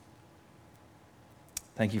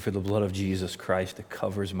 Thank you for the blood of Jesus Christ that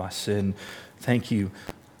covers my sin. Thank you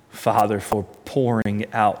Father, for pouring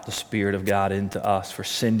out the Spirit of God into us, for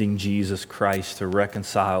sending Jesus Christ to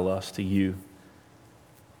reconcile us to you.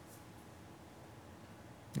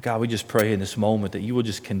 God, we just pray in this moment that you will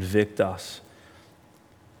just convict us.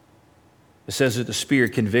 It says that the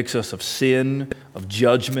Spirit convicts us of sin, of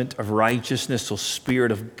judgment, of righteousness. So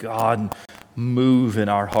Spirit of God, move in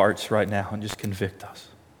our hearts right now and just convict us.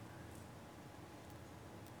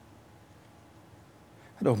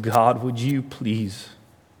 And oh God, would you please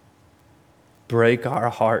break our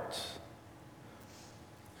hearts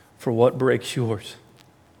for what breaks yours?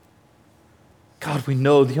 God, we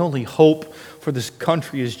know the only hope for this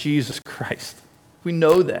country is Jesus Christ. We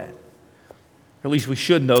know that. Or at least we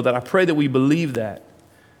should know that. I pray that we believe that.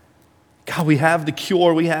 God, we have the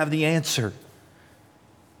cure. We have the answer.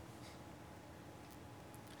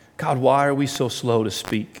 God, why are we so slow to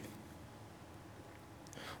speak?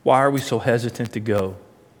 Why are we so hesitant to go?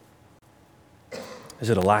 Is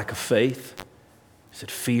it a lack of faith? Is it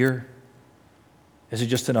fear? Is it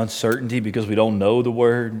just an uncertainty because we don't know the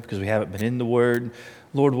Word, because we haven't been in the Word?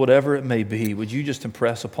 Lord, whatever it may be, would you just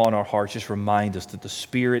impress upon our hearts, just remind us that the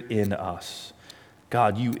Spirit in us,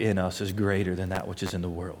 God, you in us, is greater than that which is in the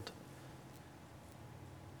world.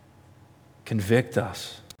 Convict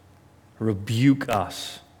us, rebuke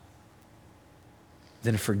us,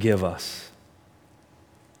 then forgive us,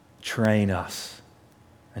 train us,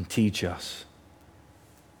 and teach us.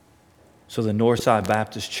 So the Northside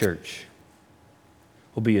Baptist Church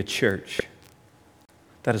will be a church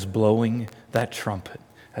that is blowing that trumpet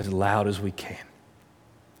as loud as we can,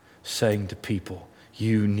 saying to people,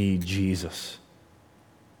 you need Jesus.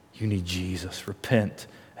 You need Jesus. Repent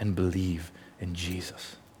and believe in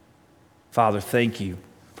Jesus. Father, thank you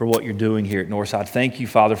for what you're doing here at Northside. Thank you,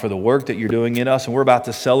 Father, for the work that you're doing in us. And we're about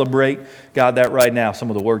to celebrate, God, that right now, some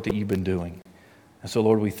of the work that you've been doing. And so,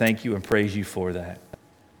 Lord, we thank you and praise you for that.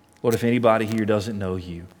 Lord, if anybody here doesn't know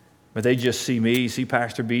you, but they just see me, see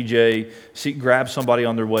Pastor BJ, grab somebody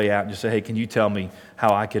on their way out and just say, hey, can you tell me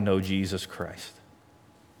how I can know Jesus Christ?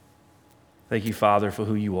 Thank you, Father, for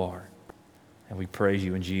who you are. And we praise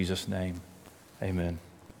you in Jesus' name. Amen.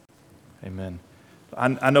 Amen.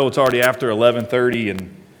 I know it's already after 11:30,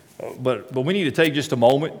 but we need to take just a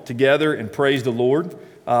moment together and praise the Lord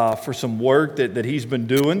for some work that He's been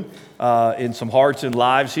doing in some hearts and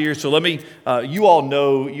lives here. So let me. You all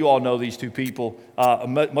know these two people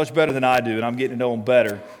much better than I do, and I'm getting to know them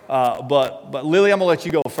better. But Lily, I'm gonna let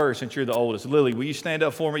you go first since you're the oldest. Lily, will you stand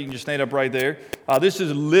up for me? You can just stand up right there. This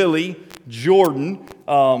is Lily Jordan,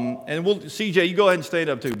 and CJ, you go ahead and stand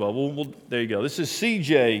up too, bud. There you go. This is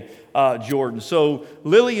CJ Jordan. So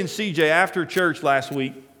Lily and CJ, after church last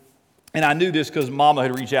week, and I knew this because Mama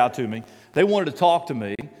had reached out to me. They wanted to talk to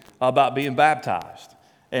me about being baptized.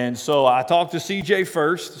 And so I talked to CJ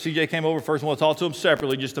first. CJ came over first. I want to talk to them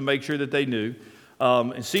separately just to make sure that they knew.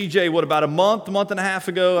 And CJ, about a month and a half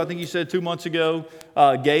ago, I think he said 2 months ago,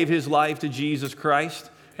 gave his life to Jesus Christ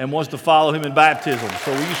and wants to follow him in baptism.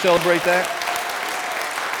 So will you celebrate that?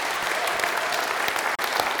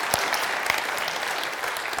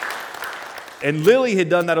 And Lily had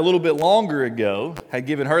done that a little bit longer ago, had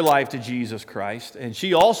given her life to Jesus Christ, and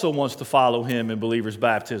she also wants to follow him in believer's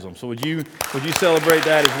baptism. So would you celebrate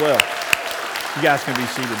that as well? You guys can be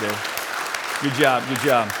seated there. Good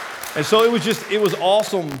job. And so it was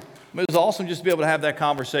awesome. It was awesome just to be able to have that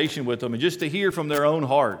conversation with them and just to hear from their own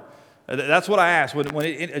heart. That's what I ask. When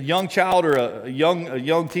a young child or a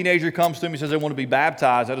young teenager comes to me and says they want to be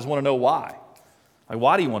baptized, I just want to know why. Like,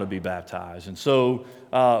 why do you want to be baptized? And so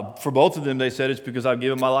for both of them, they said it's because I've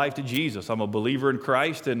given my life to Jesus. I'm a believer in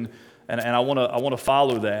Christ, and I want to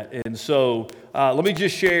follow that. And so let me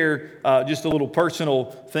just share just a little personal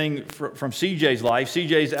thing from CJ's life.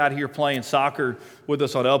 CJ's out here playing soccer with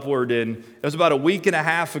us on Upward, and it was about a week and a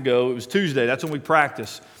half ago. It was Tuesday. That's when we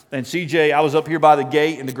practiced. And CJ, I was up here by the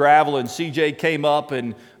gate in the gravel, and CJ came up,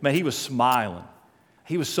 and man, he was smiling.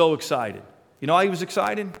 He was so excited. You know why he was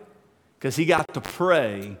excited? Because he got to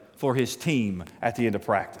pray for his team at the end of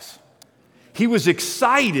practice. He was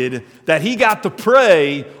excited that he got to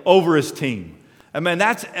pray over his team. And man,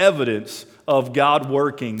 that's evidence of God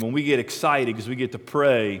working when we get excited because we get to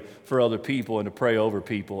pray for other people and to pray over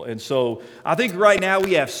people. And so I think right now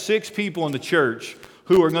we have 6 people in the church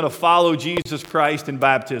who are going to follow Jesus Christ in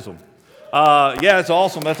baptism. Yeah, that's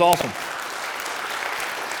awesome. That's awesome.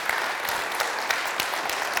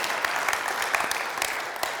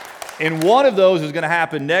 And one of those is going to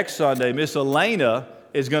happen next Sunday. Miss Elena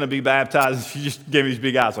is going to be baptized. She just gave me these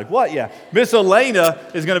big eyes like, what? Yeah. Miss Elena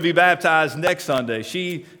is going to be baptized next Sunday.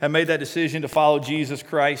 She had made that decision to follow Jesus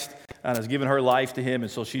Christ. and has given her life to Him,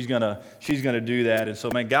 and so she's gonna do that. And so,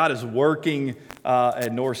 man, God is working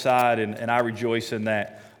at Northside, and I rejoice in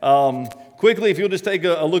that. Quickly, if you'll just take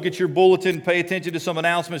a look at your bulletin, pay attention to some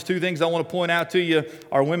announcements. Two things I want to point out to you.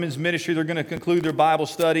 Our women's ministry, they're going to conclude their Bible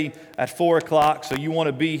study at 4 o'clock, so you want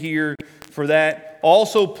to be here for that.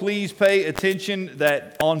 Also, please pay attention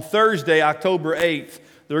that on Thursday, October 8th,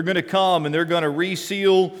 they're going to come and they're going to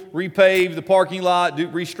reseal, repave the parking lot,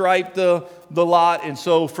 restripe the lot. And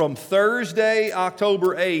so from Thursday,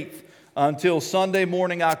 October 8th, until Sunday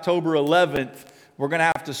morning, October 11th, we're going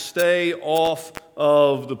to have to stay off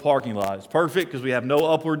of the parking lot. It's perfect because we have no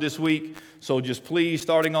upward this week. So just please,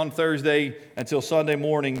 starting on Thursday until Sunday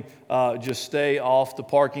morning, just stay off the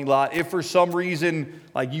parking lot. If for some reason,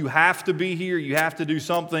 like you have to be here, you have to do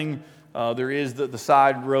something, there is the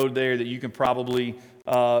side road there that you can probably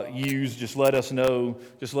use. Just let us know.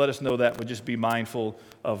 Just let us know that, but just be mindful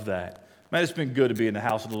of that. Man, it's been good to be in the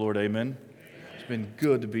house of the Lord. Amen. It's been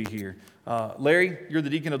good to be here. Larry, you're the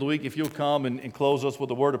deacon of the week. If you'll come and close us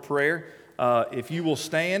with a word of prayer. If you will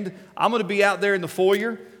stand, I'm going to be out there in the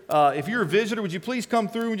foyer. If you're a visitor, would you please come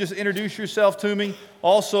through and just introduce yourself to me?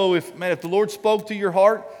 Also, if the Lord spoke to your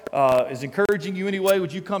heart, is encouraging you anyway,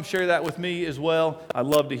 would you come share that with me as well? I'd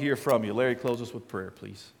love to hear from you. Larry, close us with prayer,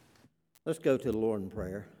 please. Let's go to the Lord in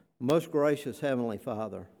prayer. Most gracious Heavenly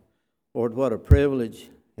Father, Lord, what a privilege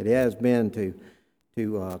it has been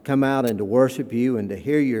to come out and to worship you and to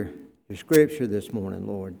hear your scripture this morning,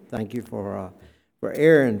 Lord. Thank you for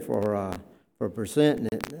Aaron for presenting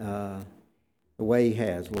it the way he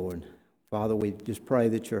has, Lord. Father, we just pray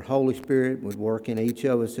that your Holy Spirit would work in each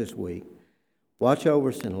of us this week. Watch over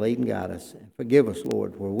us and lead and guide us. And forgive us,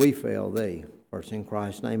 Lord, where we fail thee. First in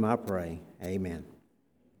Christ's name I pray. Amen.